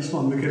 That's a nice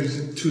one,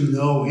 because to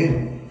know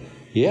him.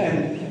 Yeah.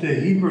 And the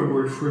Hebrew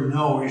word for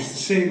know is the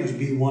same as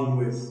be one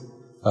with.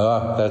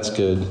 That's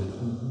good.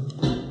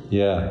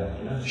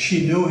 Yeah.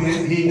 She knew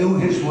him, he knew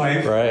his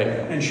wife. Right.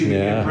 And she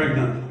became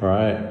pregnant.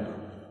 Right.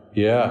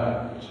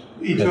 Yeah.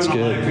 Eternal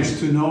life is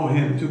to know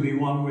him, to be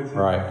one with him.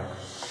 Right.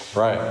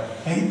 Right.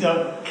 Hey,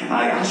 Doug, can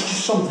I ask you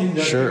something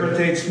that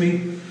irritates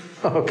me?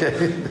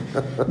 Okay.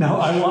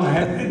 Now,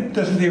 it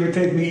doesn't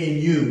irritate me in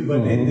you,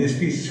 but in this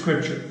piece of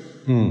scripture.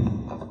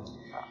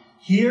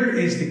 Here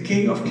is the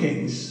King of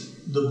Kings,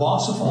 the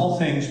boss of all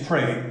things,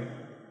 praying.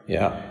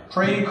 Yeah.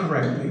 Praying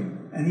correctly,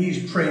 and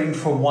he's praying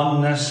for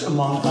oneness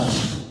among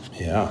us.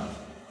 Yeah.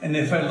 And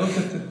if I look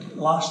at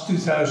the last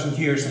 2,000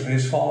 years of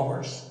his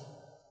followers,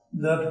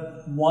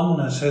 that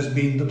oneness has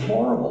been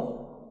deplorable.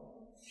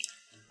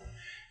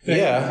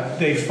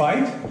 They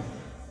fight,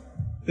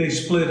 they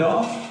split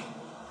off,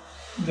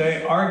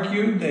 they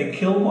argue, they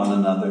kill one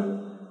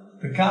another.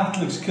 The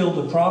Catholics kill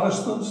the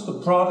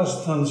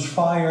Protestants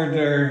fire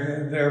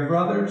their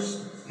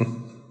brothers.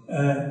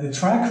 The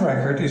track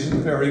record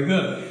isn't very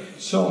good.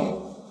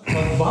 So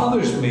what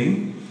bothers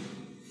me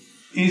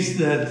is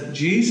that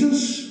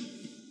Jesus,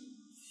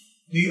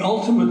 the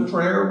ultimate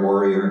prayer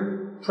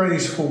warrior,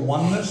 prays for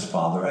oneness.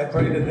 Father, I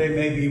pray that they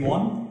may be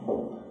one.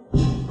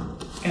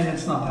 And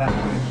it's not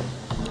happening.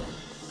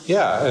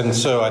 Yeah, and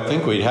so I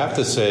think we'd have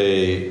to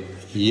say,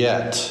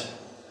 yet.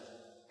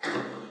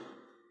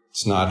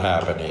 It's not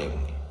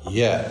happening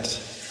yet.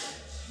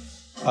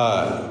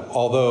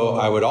 Although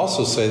I would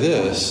also say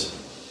this,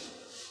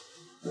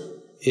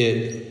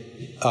 it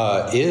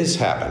is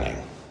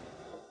happening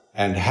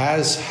and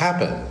has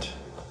happened,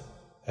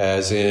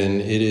 as in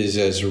it is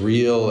as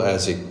real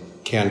as it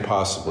can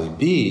possibly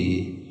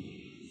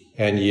be,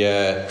 and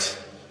yet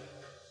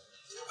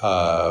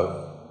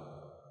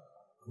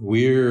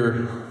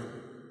we're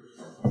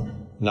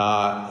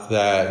not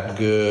that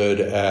good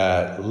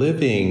at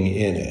living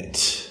in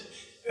it.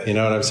 You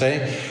know what I'm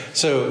saying?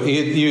 So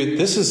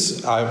this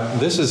is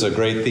a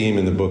great theme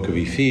in the book of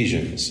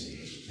Ephesians,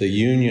 the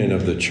union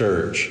of the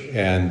church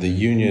and the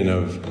union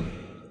of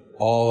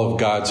all of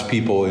God's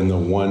people in the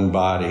one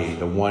body,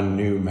 the one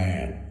new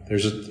man.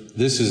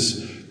 This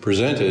is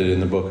presented in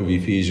the book of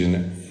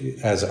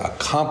Ephesians as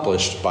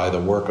accomplished by the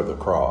work of the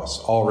cross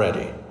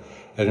already.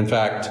 And in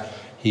fact,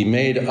 he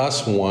made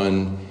us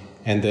one,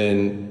 and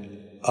then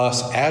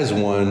us as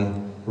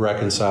one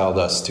reconciled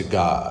us to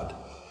God.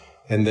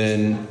 And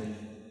then,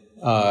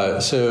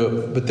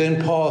 but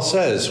then Paul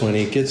says, when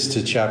he gets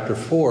to chapter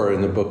 4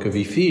 in the book of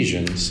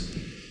Ephesians,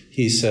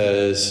 he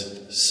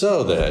says,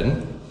 so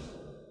then,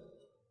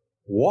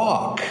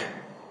 walk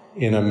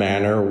in a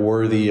manner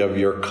worthy of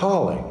your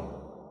calling.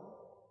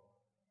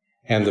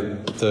 And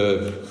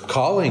the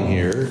calling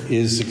here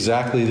is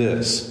exactly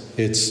this.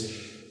 It's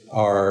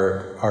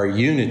our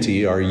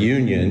unity, our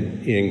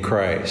union in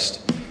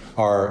Christ,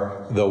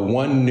 the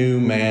one new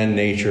man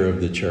nature of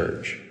the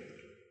church.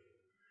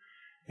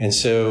 And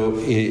so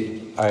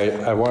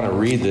I want to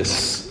read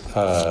this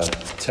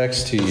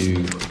text to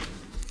you.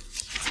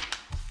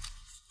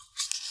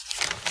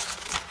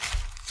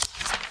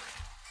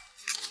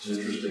 It's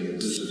interesting that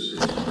this is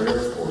his prayer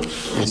for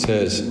us. It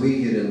says,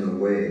 we get in the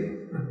way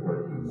of what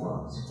he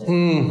wants.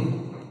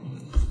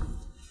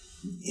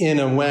 In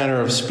a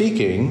manner of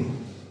speaking,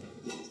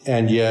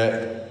 and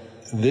yet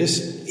this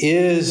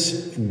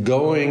is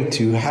going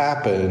to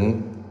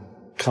happen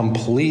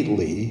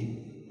completely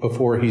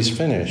before he's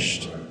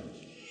finished.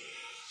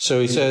 So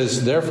he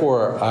says,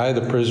 therefore, I,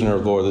 the prisoner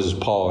of the Lord, this is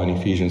Paul in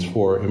Ephesians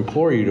 4,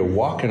 implore you to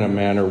walk in a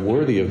manner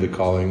worthy of the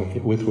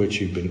calling with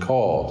which you've been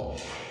called.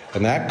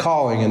 And that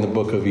calling in the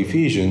book of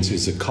Ephesians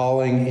is the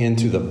calling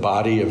into the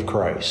body of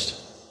Christ,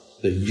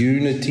 the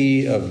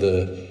unity of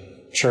the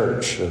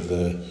church, of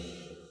the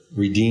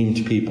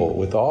redeemed people,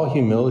 with all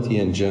humility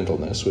and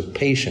gentleness, with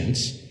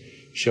patience,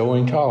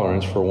 showing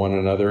tolerance for one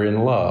another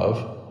in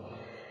love.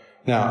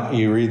 Now,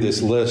 you read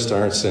this list,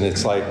 Ernst, and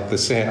it's like the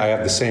same. I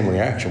have the same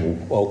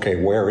reaction.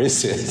 Okay, where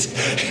is it?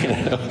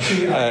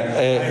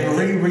 I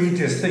reread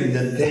this thing,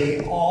 that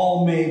they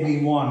all may be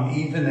one,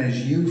 even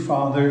as you,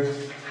 Father,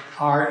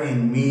 are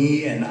in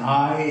me and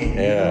I in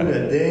you,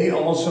 that they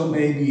also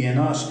may be in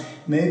us.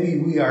 Maybe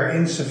we are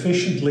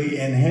insufficiently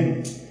in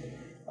him.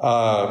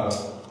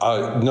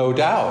 No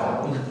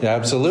doubt.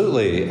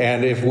 Absolutely.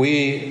 And if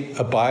we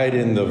abide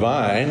in the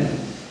vine,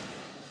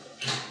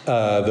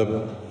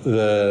 the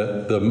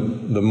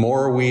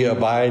more we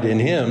abide in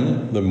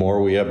him, the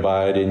more we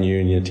abide in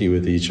unity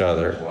with each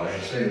other.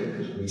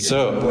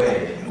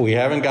 So we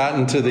haven't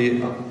gotten to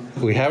the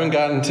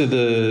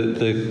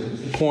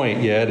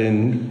point yet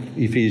in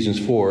Ephesians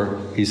 4.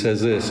 He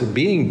says this,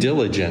 being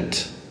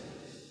diligent.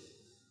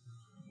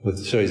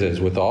 So he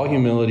says, with all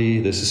humility,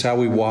 this is how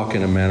we walk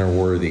in a manner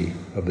worthy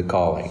of the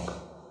calling.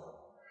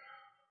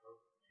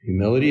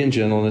 Humility and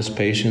gentleness,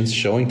 patience,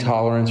 showing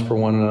tolerance for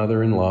one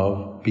another in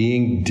love,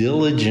 being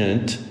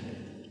diligent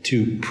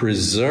to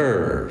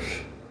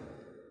preserve,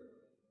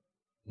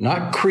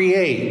 not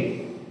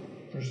create,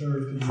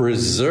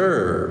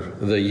 preserve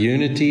the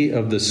unity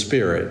of the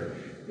Spirit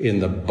in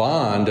the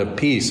bond of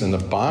peace. And the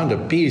bond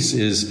of peace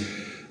is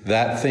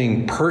that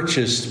thing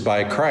purchased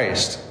by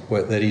Christ,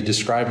 that he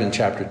described in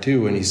chapter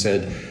 2 when he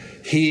said,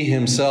 he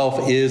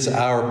himself is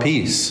our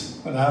peace.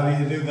 But how do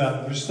you do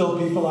that? There's still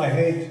people I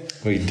hate.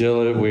 We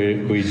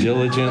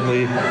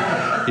diligently,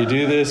 you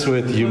do this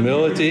with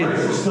humility.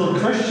 There's still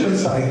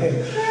Christians I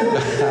hate.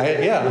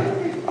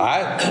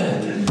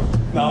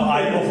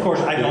 Of course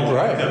I don't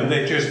like them.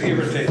 They just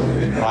irritate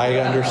me. I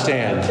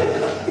understand.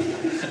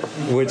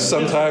 Which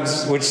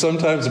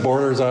sometimes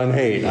borders on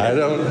hate. I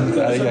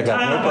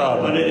got no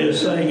problem. It is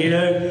saying,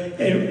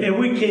 and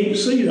we can't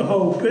see the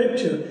whole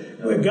picture.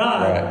 But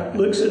God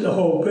looks at the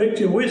whole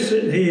picture. We're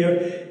sitting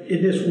here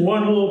in this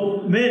one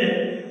little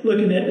minute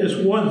looking at this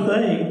one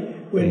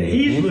thing when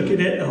He's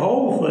looking at the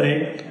whole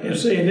thing and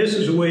saying this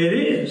is the way it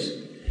is.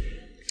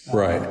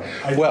 Right.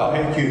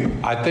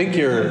 I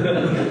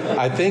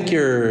think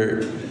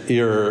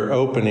your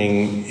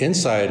opening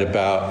insight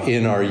about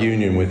in our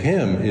union with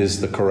Him is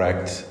the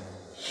correct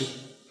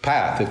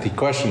path. If the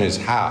question is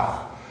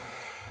how,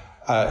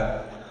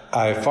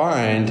 I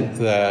find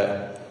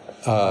that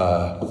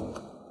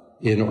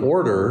in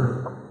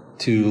order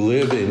to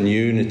live in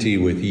unity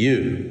with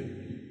you,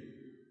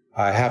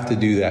 I have to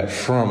do that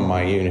from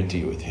my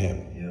unity with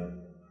Him. Yeah.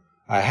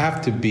 I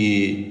have to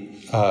be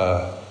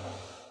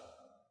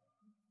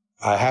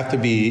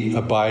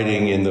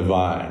abiding in the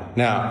vine.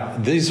 Now,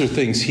 these are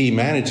things He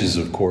manages,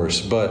 of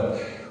course,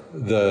 but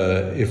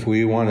if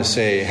we want to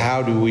say,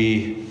 how do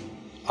we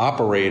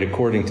operate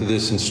according to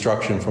this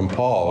instruction from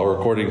Paul, or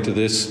according to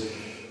this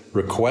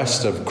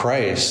request of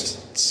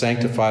Christ,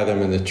 sanctify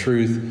them in the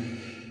truth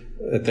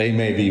that they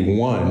may be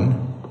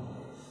one,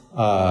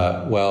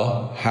 how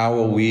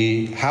will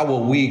we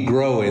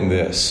grow in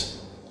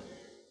this?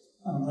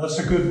 That's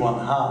a good one.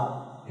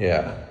 How?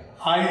 Yeah.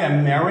 I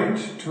am married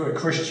to a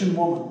Christian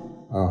woman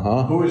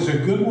who is a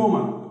good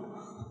woman.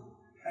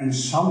 And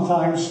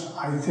sometimes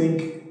I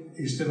think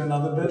Is there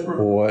another bedroom?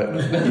 What?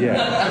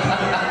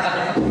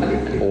 Yeah.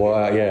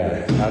 Well,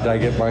 yeah. How did I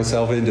get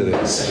myself into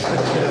this?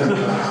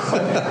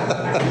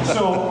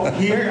 So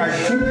here are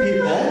two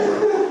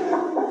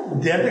people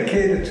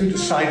dedicated to the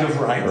side of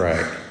right.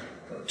 Right.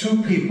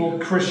 Two people,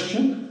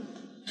 Christian.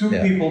 Two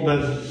people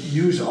that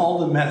use all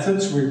the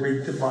methods. We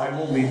read the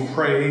Bible, we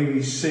pray,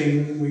 we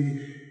sing,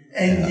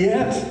 and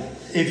yet,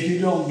 if you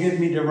don't give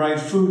me the right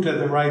food at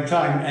the right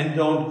time and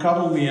don't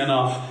cuddle me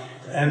enough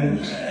and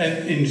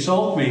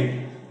insult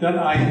me, then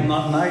I am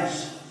not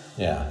nice.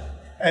 Yeah.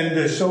 And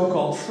the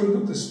so-called fruit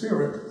of the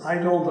Spirit, I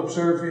don't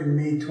observe in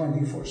me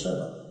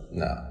 24/7.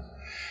 No.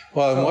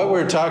 Well, and what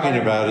we're talking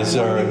about is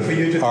I'm for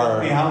you to tell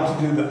me how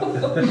to do that.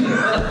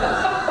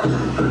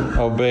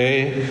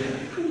 Obey.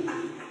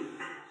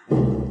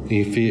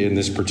 In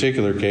this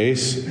particular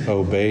case,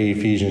 obey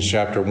Ephesians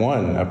chapter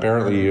 1.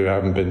 Apparently you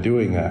haven't been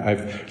doing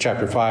that.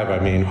 Chapter 5,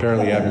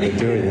 apparently you haven't been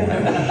doing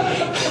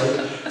that.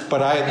 But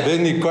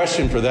then the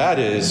question for that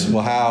is,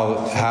 well,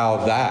 how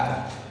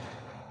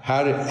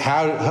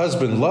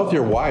husband, love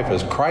your wife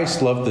as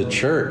Christ loved the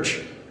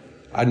church.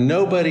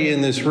 Nobody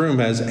in this room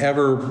has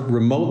ever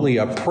remotely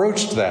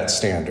approached that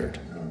standard.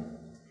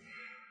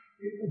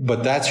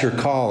 But that's your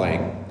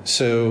calling.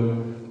 So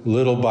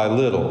little by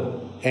little.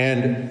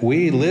 And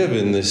we live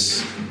in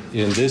this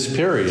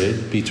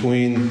period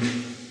between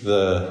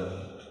the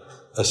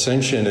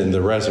ascension and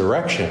the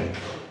resurrection,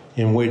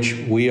 in which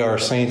we are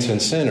saints and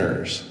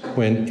sinners,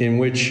 in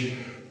which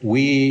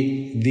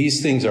these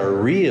things are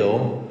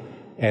real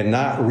and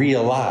not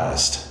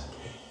realized.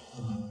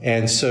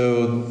 And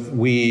so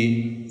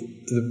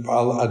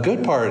a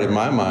good part in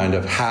my mind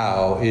of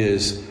how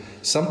is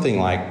something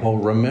like, well,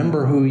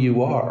 remember who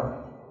you are.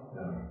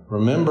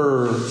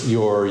 Remember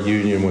your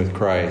union with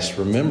Christ.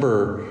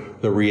 Remember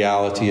the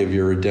reality of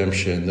your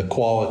redemption, the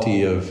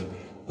quality of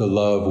the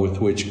love with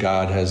which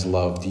God has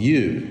loved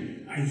you.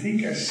 I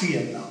think I see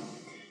it now.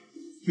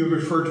 You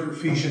refer to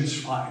Ephesians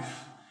 5.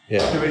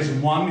 Yeah. There is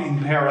one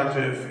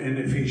imperative in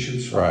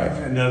Ephesians 5,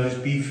 and that is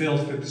be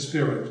filled with the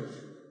Spirit,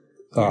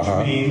 which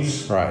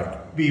means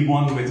be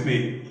one with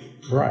me.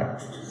 Right.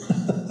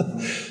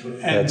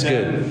 That's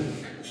good.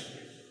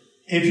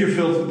 If you're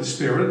filled with the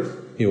Spirit,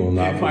 you will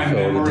not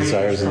fulfill the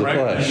desires of the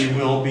flesh. You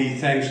will be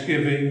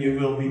thanksgiving, you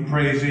will be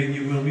praising,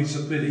 you will be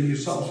submitting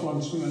yourselves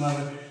one to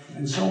another,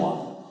 and so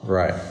on.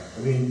 Right.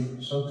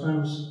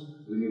 Sometimes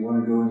when you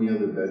want to go in the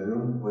other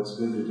bedroom, what's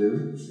good to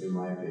do, in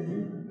my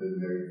opinion, I've been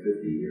married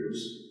 50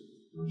 years,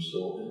 I'm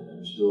still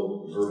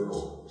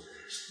vertical.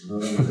 I'm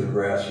not under the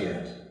grass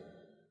yet,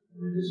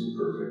 and it isn't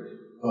perfect.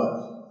 But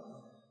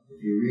if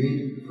you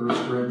read 1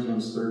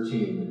 Corinthians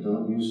 13, and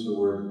don't use the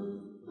word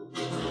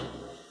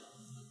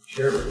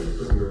charity,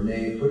 put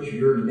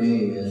your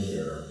name in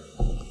there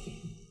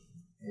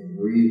and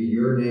read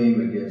your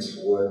name against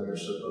what you're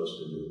supposed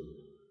to do.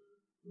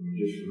 And you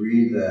just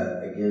read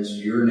that against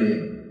your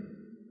name.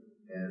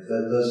 And if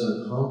that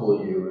doesn't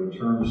humble you in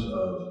terms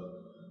of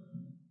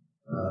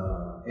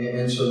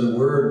and so the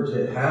word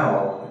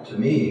to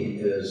me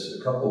is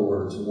a couple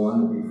words.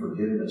 One would be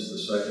forgiveness, the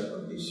second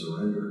would be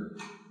surrender.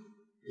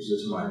 Because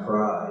it's my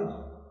pride.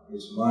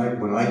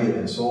 When I get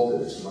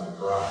insulted, it's my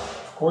pride.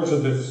 Of course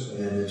it is.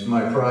 And it's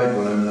my pride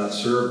when I'm not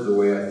served the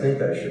way I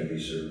think I should be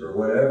served, or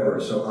whatever.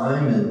 So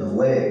I'm in the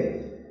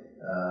way.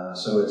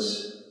 So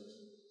it's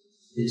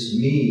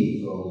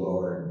me, O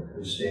Lord,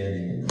 who's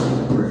standing in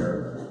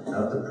prayer.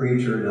 Not the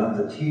preacher, not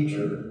the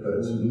teacher, but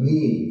it's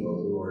me, O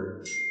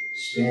Lord,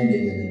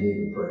 standing in the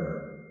need of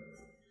prayer.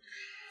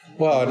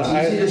 Well, and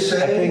I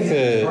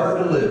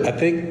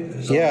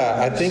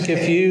think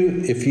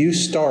if you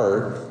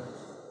start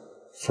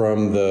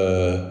from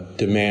the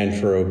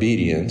demand for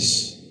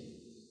obedience,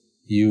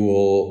 you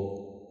will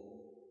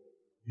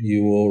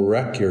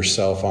wreck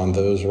yourself on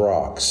those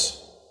rocks.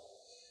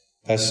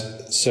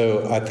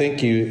 So I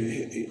think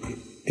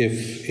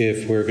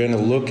if we're going to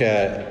look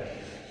at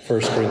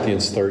 1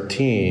 Corinthians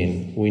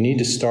 13, we need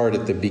to start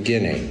at the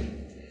beginning.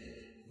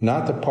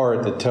 Not the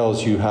part that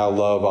tells you how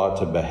love ought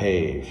to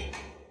behave,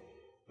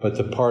 but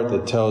the part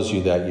that tells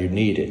you that you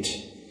need it.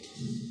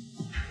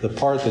 The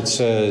part that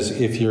says,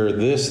 if you're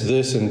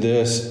this, and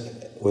this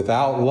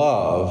without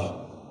love,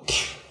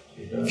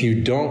 if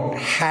you don't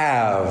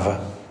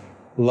have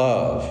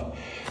love,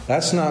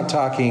 that's not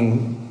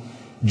talking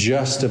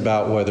just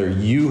about whether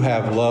you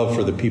have love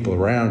for the people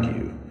around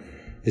you.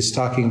 It's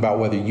talking about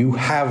whether you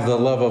have the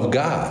love of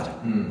God.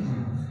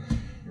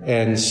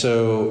 And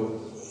so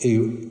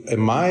in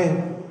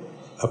my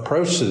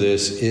approach to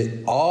this,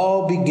 it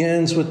all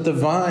begins with the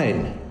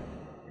vine.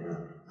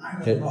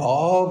 It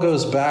all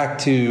goes back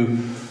to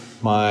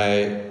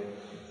my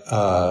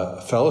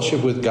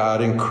fellowship with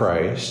God in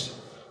Christ,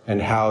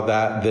 and how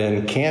that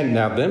then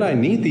then I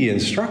need the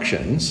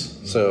instructions.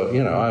 So,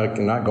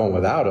 I'm not going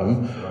without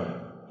them.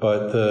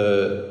 But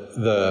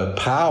the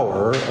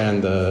power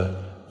and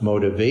the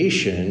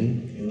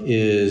motivation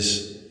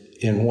is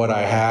in what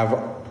I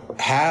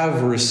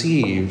have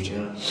received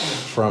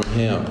from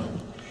Him.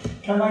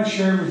 Can I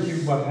share with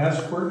you what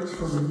has worked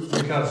for me?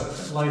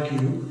 Because, like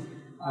you,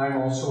 I'm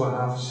also a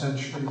half a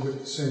century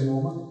with the same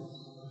woman,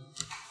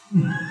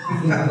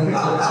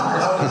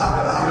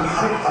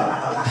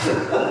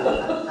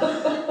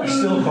 I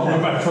still call her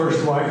my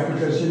first wife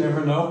because you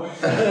never know.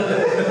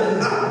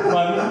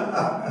 But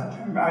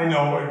I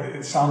know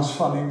it sounds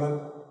funny,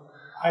 but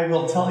I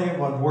will tell you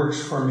what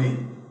works for me.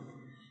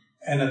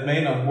 And it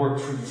may not work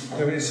for you.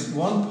 There is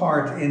one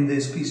part in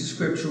this piece of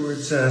scripture where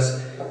it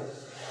says,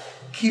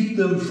 keep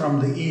them from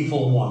the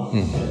evil one.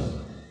 Mm-hmm.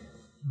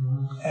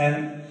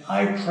 And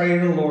I pray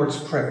the Lord's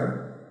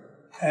Prayer,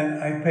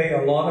 and I pay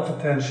a lot of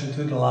attention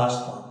to the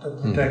last one, the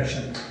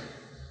protection.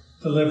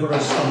 Deliver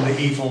us from the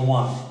evil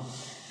one.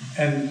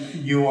 And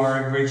you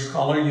are a Greek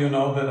scholar, you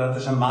know that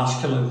is a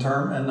masculine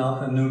term and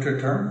not a neuter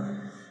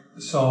term.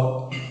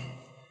 So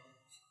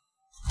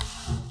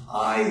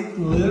I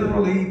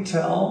literally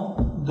tell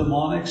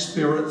demonic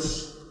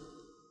spirits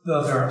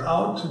that are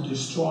out to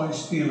destroy,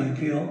 steal, and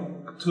kill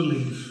to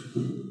leave.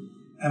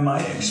 And my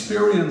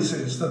experience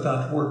is that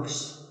that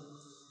works.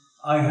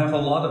 I have a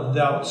lot of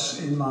doubts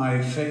in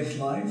my faith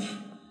life,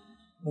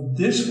 but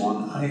this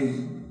one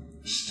I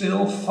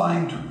still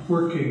find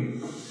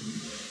working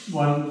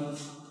when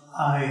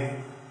I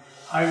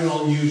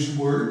will use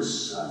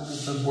words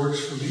that works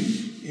for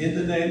me. In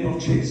the name of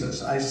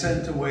Jesus, I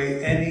sent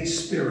away any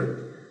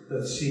spirit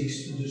that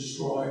seeks to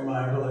destroy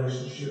my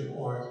relationship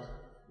or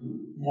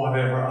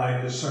whatever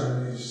I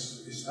discern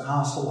is the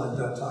hassle at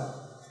that time.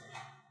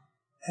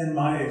 And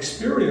my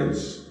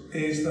experience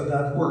is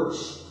that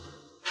works.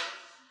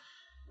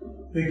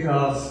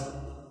 Because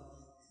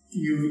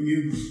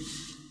you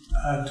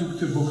took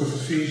the book of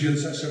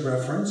Ephesians as a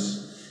reference.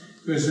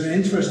 There's an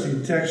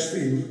interesting text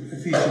in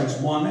Ephesians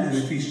 1 and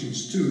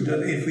Ephesians 2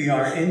 that if we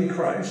are in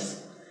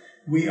Christ,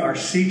 we are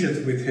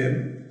seated with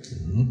Him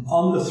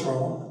on the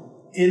throne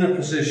in a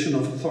position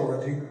of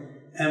authority,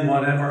 and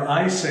whatever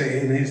I say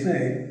in His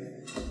name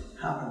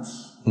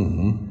happens.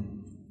 Mm-hmm.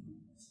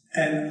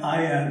 And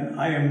I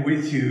am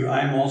with you.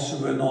 I'm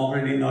also an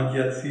already not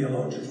yet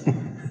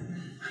theologian.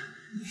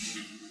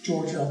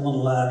 George Elman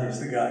Ladd is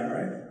the guy,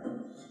 right?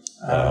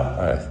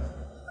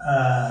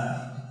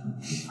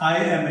 I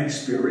am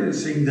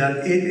experiencing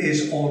that it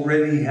is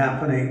already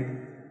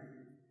happening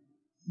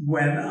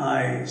when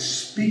I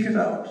speak it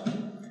out.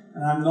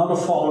 And I'm not a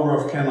follower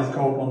of Kenneth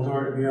Copeland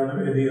or the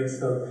other idiots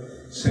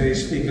that say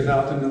speak it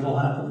out and it'll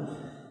happen.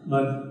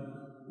 But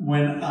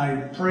when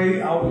I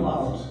pray out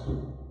loud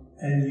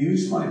and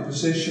use my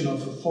position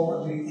of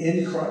authority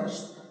in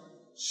Christ,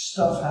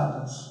 stuff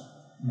happens.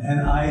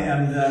 And I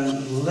am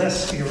then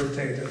less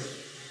irritated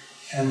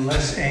and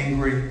less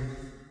angry.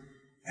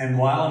 And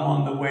while I'm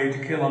on the way to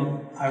kill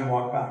him, I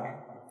walk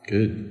back.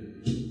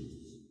 Good.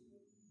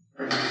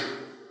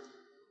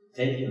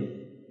 Thank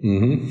you.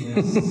 Mm-hmm.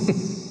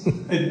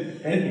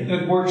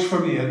 It works for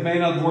me. It may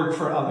not work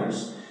for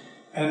others.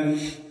 And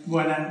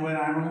when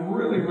I'm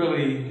really,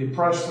 really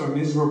depressed or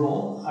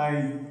miserable,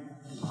 I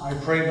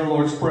pray the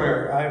Lord's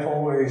Prayer. I've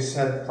always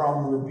had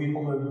problems with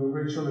people that do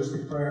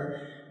ritualistic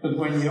prayer. But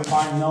when you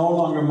are no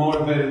longer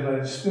motivated by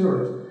the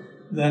Spirit,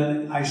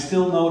 then I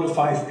still know the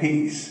 5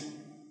 P's.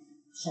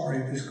 Sorry,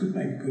 this could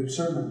make a good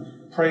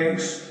sermon.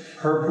 Praise,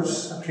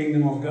 purpose,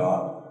 kingdom of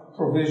God,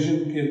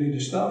 provision, give me the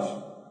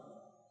stuff,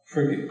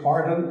 forgive,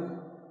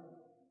 pardon,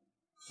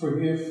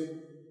 forgive,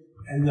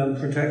 and then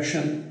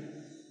protection,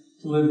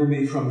 deliver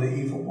me from the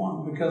evil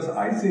one. Because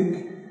I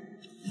think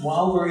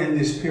while we're in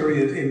this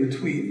period in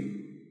between,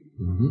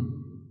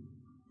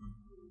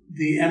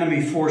 the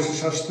enemy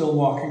forces are still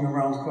walking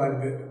around quite a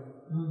bit.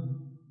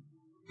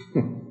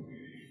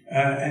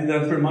 And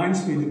that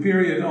reminds me, the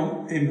period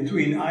in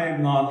between, I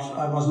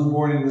wasn't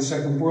born in the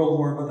Second World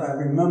War, but I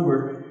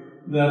remember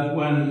that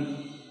when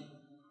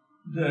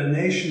the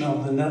nation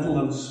of the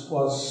Netherlands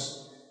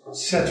was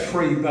set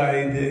free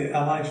by the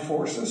Allied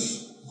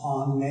forces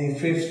on May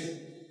 5th,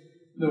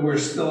 there were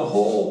still a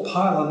whole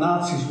pile of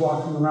Nazis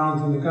walking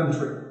around in the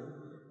country.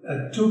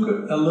 It took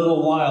a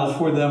little while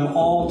for them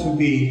all to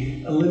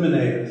be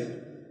eliminated.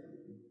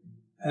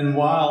 And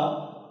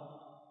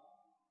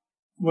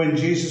when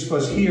Jesus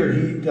was here,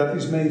 that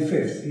is May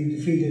 5th, he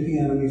defeated the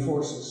enemy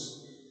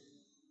forces.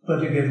 But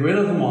to get rid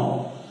of them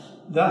all,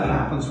 that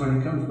happens when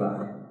he comes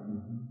back.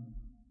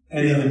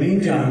 And in the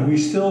meantime, we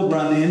still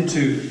run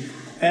into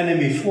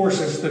enemy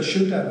forces that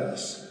shoot at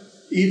us,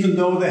 even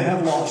though they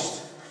have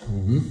lost.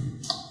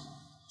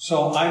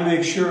 So I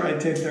make sure I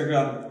take their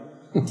gun.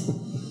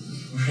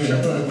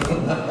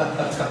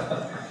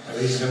 At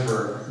least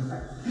temporary.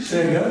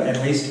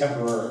 At least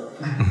temporary.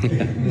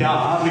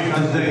 Yeah,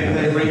 because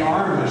they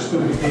rearm the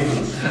stupid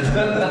demons.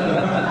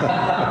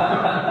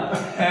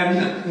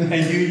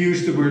 and you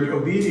use the word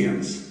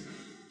obedience.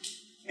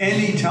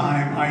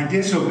 Anytime I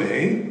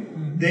disobey,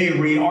 they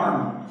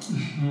rearm.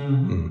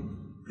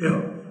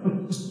 Yeah.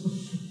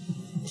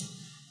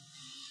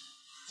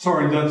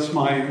 Sorry, that's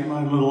my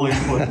little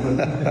input.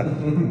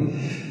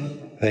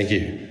 Thank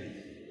you.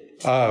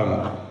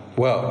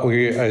 Well,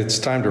 it's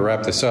time to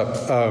wrap this up.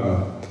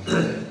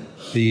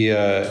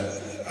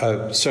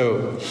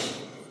 So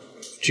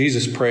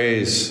Jesus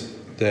prays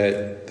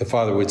that the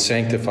Father would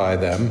sanctify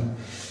them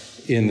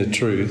in the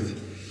truth.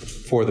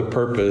 for the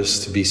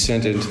purpose to be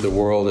sent into the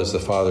world as the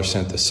Father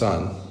sent the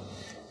Son.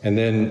 And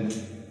then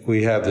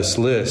we have this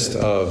list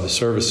of the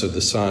service of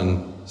the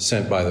Son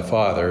sent by the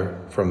Father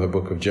from the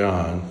book of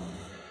John.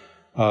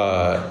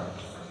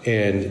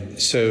 And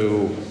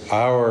so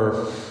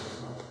our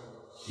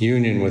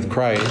union with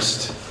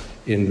Christ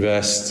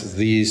invests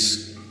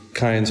these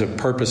kinds of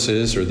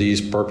purposes, or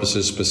these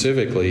purposes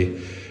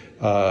specifically,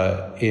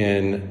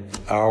 in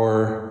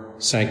our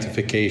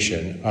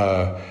sanctification.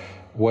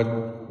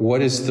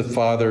 What is the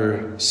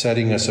Father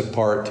setting us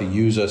apart to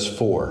use us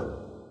for?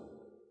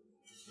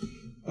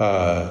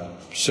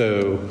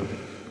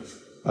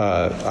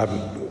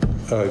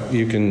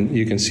 You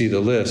can see the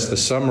list. The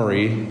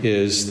summary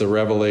is the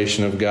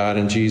revelation of God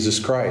in Jesus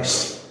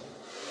Christ,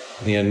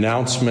 the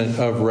announcement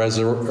of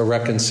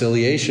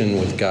reconciliation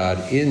with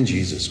God in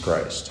Jesus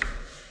Christ.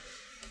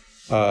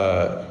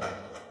 Now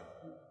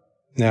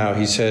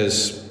he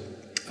says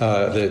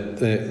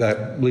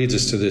that leads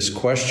us to this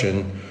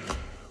question: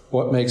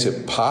 what makes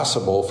it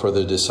possible for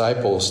the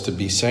disciples to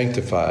be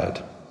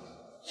sanctified?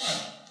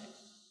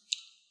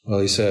 Well,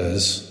 he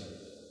says,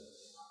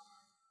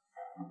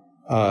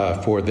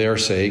 for their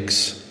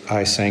sakes,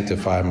 I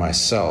sanctify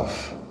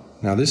myself.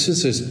 Now, this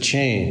is a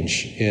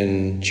change.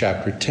 In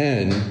chapter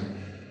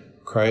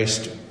 10,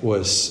 Christ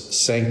was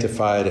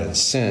sanctified and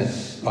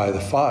sent by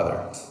the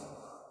Father.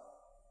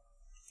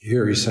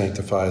 Here he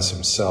sanctifies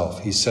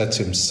himself. He sets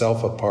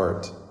himself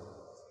apart.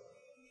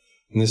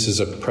 And this is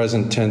a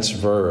present tense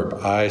verb,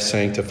 I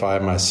sanctify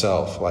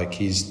myself, like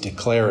he's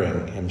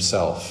declaring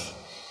himself,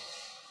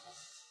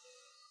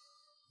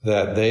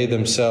 that they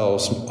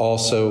themselves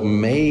also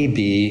may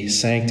be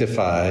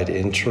sanctified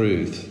in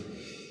truth.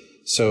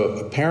 So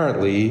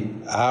apparently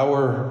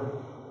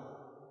our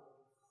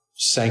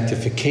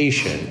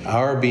sanctification,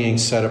 our being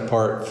set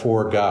apart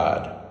for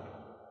God,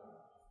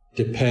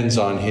 depends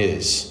on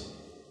his.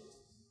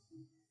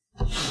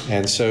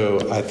 And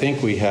so I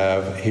think we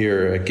have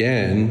here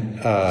again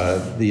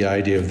the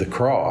idea of the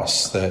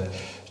cross, that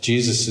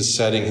Jesus is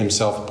setting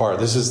himself apart.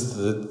 This is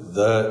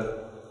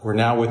we're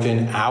now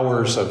within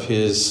hours of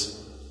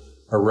his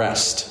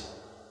arrest.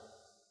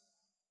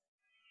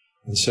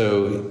 And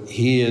so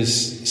he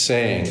is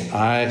saying,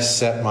 I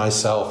set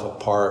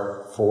myself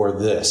apart for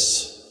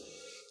this,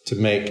 to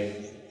make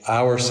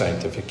our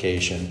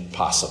sanctification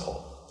possible.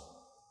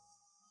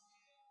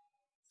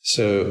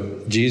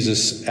 So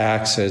Jesus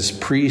acts as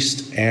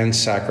priest and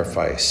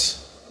sacrifice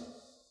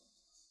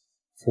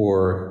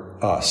for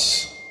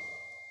us.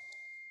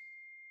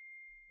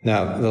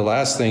 Now, the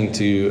last thing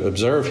to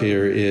observe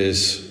here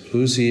is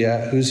who's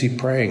he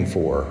praying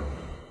for?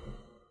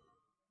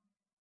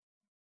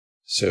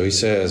 So he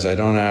says, I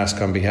don't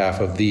ask on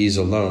behalf of these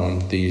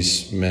alone,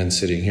 these men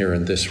sitting here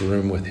in this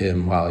room with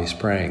him while he's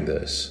praying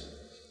this,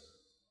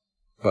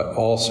 but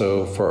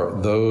also for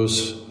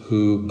those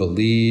who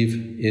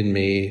believe in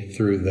me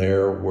through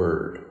their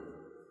word.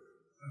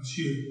 That's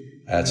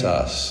you. That's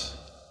us.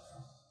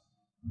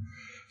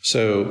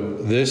 So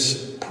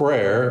this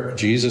prayer,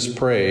 Jesus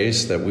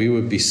prays that we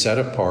would be set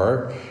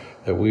apart,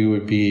 that we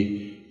would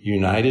be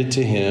united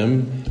to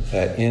him,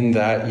 that in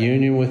that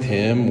union with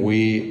him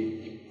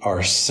we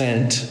are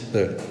sent.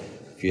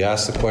 If you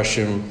ask the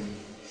question,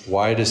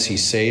 why does he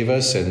save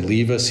us and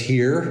leave us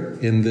here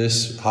in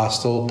this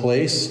hostile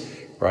place?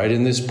 Right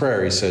in this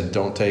prayer, he said,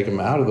 don't take them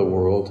out of the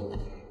world,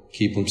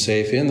 keep them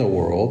safe in the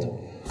world.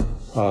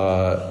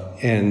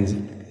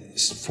 And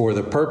for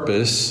the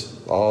purpose,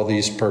 all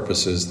these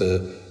purposes,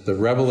 the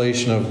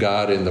revelation of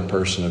God in the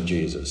person of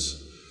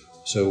Jesus.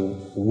 So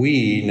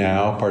we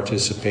now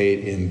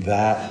participate in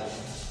that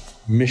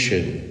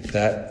mission,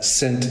 that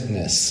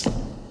sentness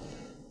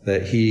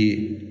that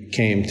he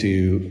came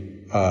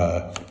to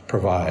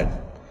provide.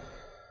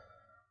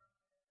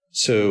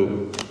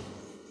 So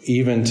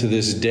even to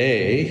this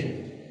day,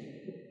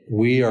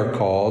 we are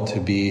called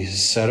to be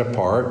set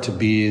apart, to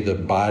be the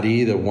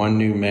body, the one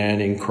new man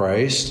in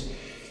Christ.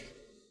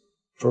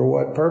 For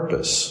what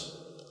purpose?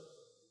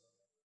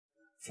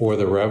 For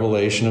the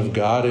revelation of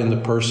God in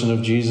the person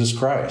of Jesus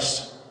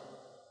Christ.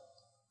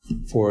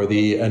 For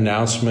the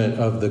announcement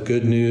of the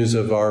good news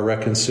of our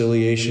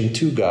reconciliation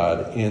to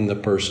God in the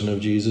person of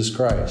Jesus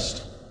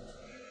Christ.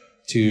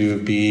 To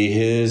be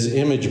his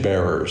image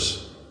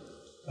bearers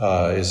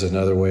is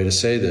another way to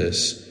say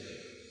this.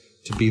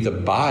 To be the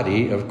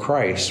body of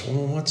Christ.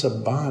 Well, what's a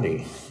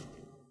body?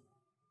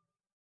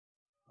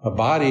 A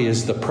body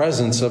is the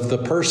presence of the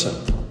person.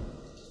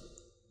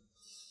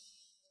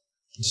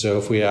 So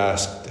if we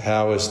ask,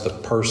 how is the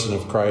person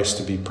of Christ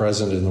to be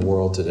present in the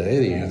world today?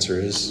 The answer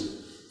is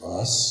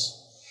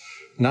us.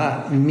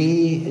 Not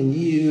me and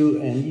you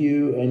and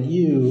you and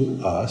you,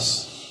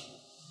 us.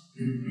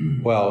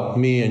 Well,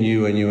 me and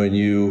you and you and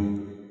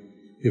you,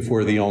 if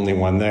we're the only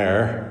one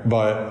there.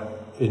 But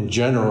in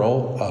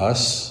general,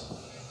 us.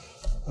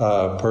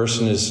 A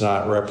person is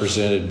not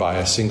represented by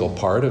a single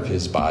part of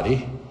his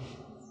body,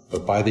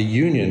 but by the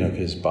union of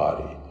his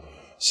body.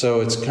 So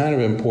it's kind of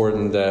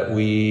important that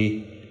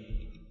we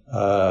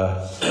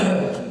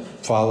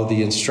follow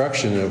the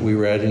instruction that we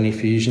read in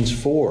Ephesians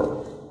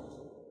 4.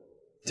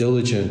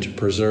 diligent to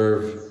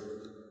preserve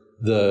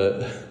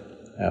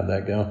how'd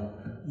that go?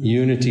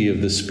 Unity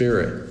of the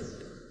Spirit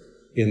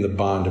in the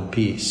bond of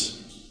peace.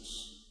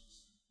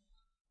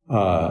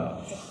 And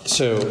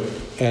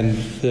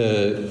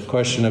the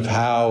question of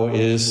how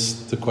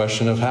is the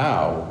question of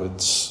how.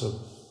 It's a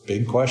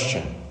big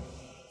question.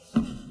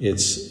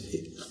 It's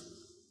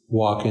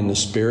walk in the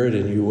Spirit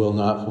and you will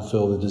not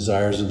fulfill the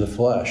desires of the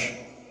flesh.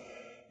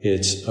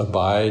 It's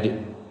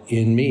abide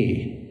in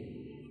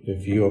me.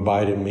 If you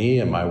abide in me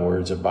and my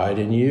words abide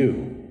in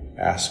you,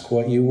 ask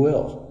what you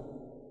will.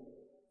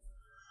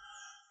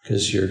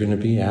 Because you're going to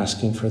be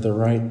asking for the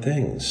right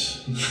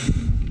things.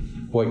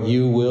 What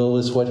you will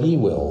is what he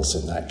wills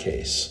in that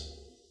case.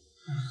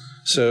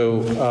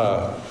 So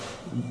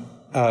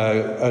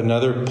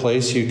another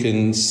place you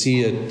can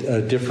see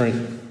a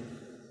different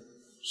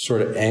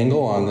sort of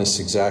angle on this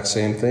exact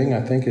same thing,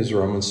 I think, is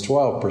Romans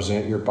 12.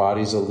 Present your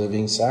bodies a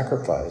living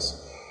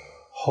sacrifice,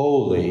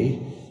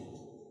 holy,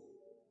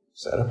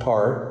 set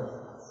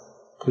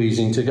apart,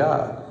 pleasing to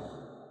God.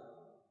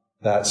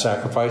 That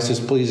sacrifice is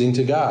pleasing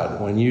to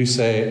God when you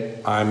say,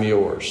 I'm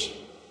yours.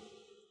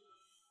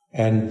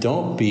 And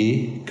don't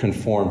be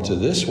conformed to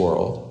this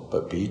world,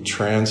 but be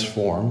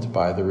transformed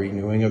by the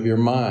renewing of your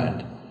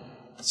mind.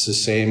 It's the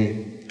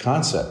same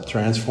concept.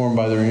 Transformed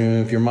by the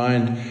renewing of your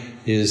mind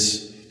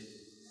is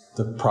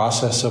the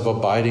process of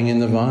abiding in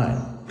the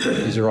vine.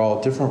 These are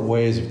all different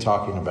ways of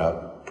talking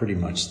about pretty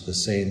much the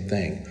same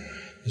thing.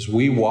 As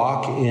we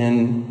walk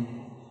in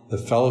the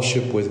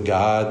fellowship with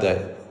God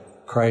that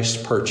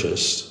Christ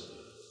purchased,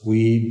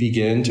 we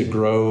begin to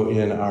grow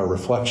in our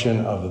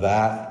reflection of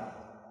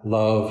that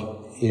love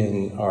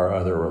in our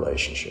other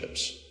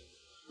relationships.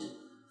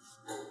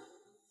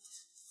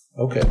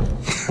 Okay.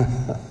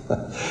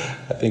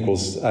 I think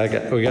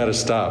we got to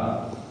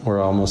stop.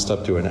 We're almost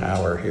up to an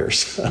hour here,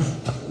 so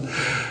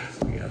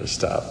we got to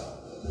stop.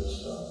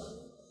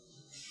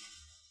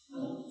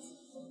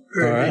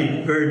 Very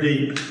deep, very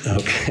deep.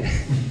 Okay.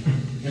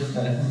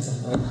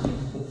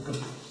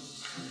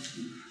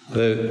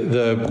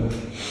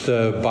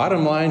 The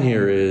bottom line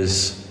here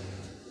is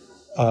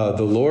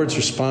the Lord's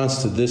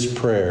response to this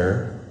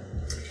prayer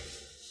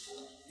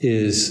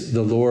is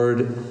the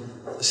Lord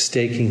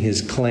staking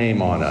his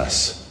claim on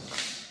us.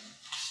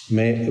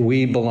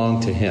 We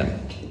belong to him.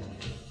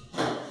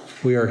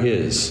 We are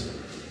his.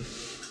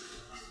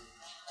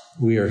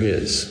 We are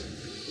his.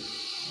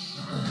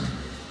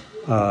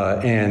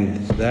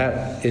 And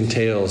that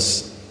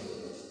entails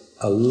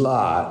a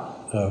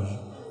lot of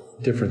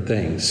different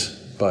things,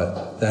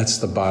 but that's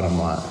the bottom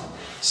line.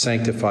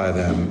 Sanctify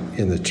them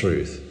in the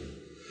truth.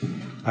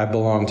 I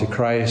belong to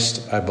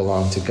Christ. I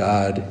belong to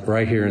God.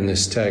 Right here in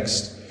this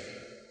text,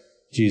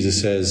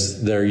 Jesus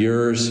says, they're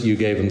yours. You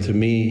gave them to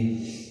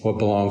me. What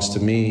belongs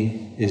to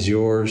me is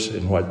yours,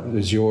 and what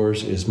is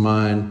yours is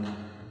mine.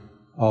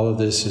 All of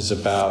this is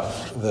about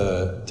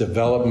the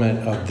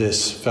development of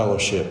this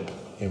fellowship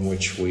in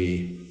which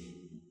we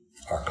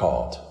are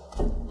called.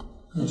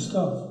 Good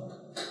stuff.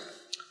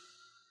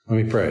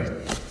 Let me pray.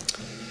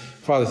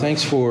 Father,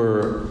 thanks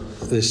for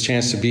this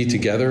chance to be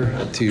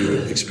together,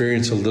 to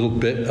experience a little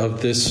bit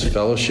of this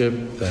fellowship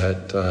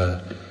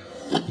that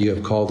you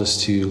have called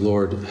us to.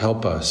 Lord,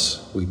 help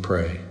us, we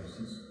pray.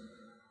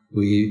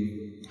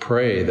 We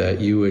pray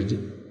that you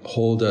would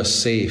hold us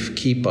safe,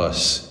 keep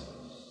us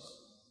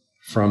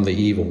from the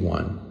evil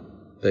one,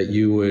 that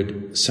you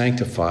would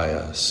sanctify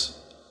us.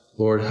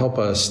 Lord, help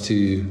us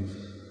to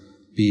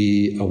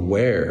be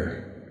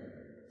aware,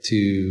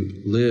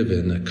 to live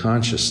in the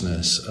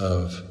consciousness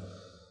of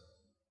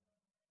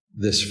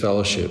this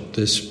fellowship,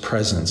 this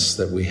presence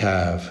that we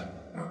have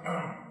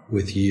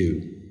with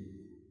you,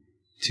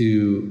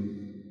 to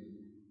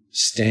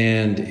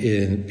stand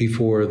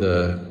before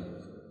the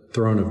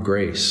throne of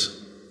grace.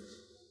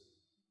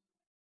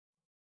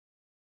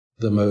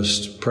 The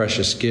most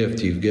precious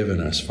gift you've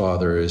given us,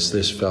 Father, is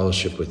this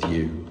fellowship with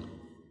you.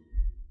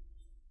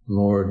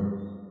 Lord,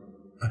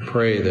 I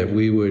pray that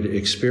we would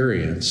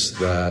experience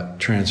that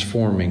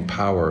transforming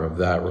power of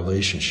that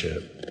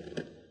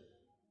relationship,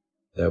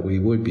 that we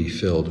would be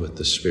filled with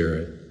the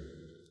Spirit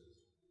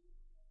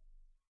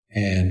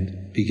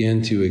and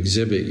begin to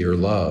exhibit your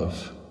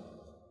love.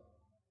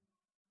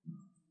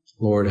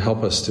 Lord,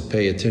 help us to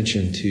pay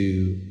attention to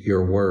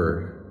your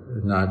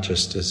word, not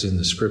just as in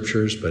the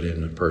scriptures, but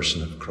in the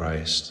person of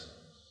Christ.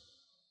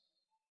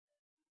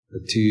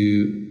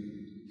 To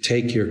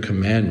take your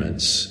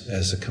commandments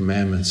as the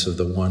commandments of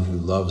the one who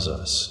loves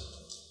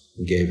us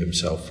and gave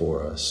himself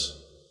for us.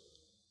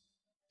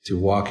 To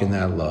walk in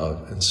that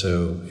love and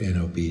so in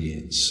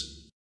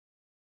obedience.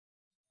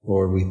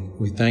 Lord,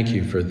 we thank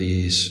you for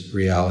these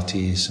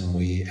realities, and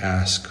we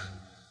ask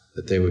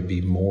that they would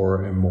be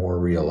more and more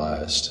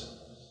realized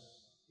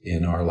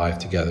in our life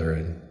together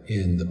and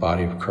in the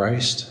body of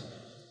Christ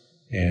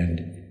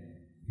and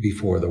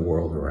before the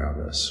world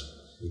around us.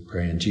 We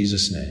pray in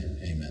Jesus' name,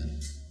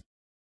 amen.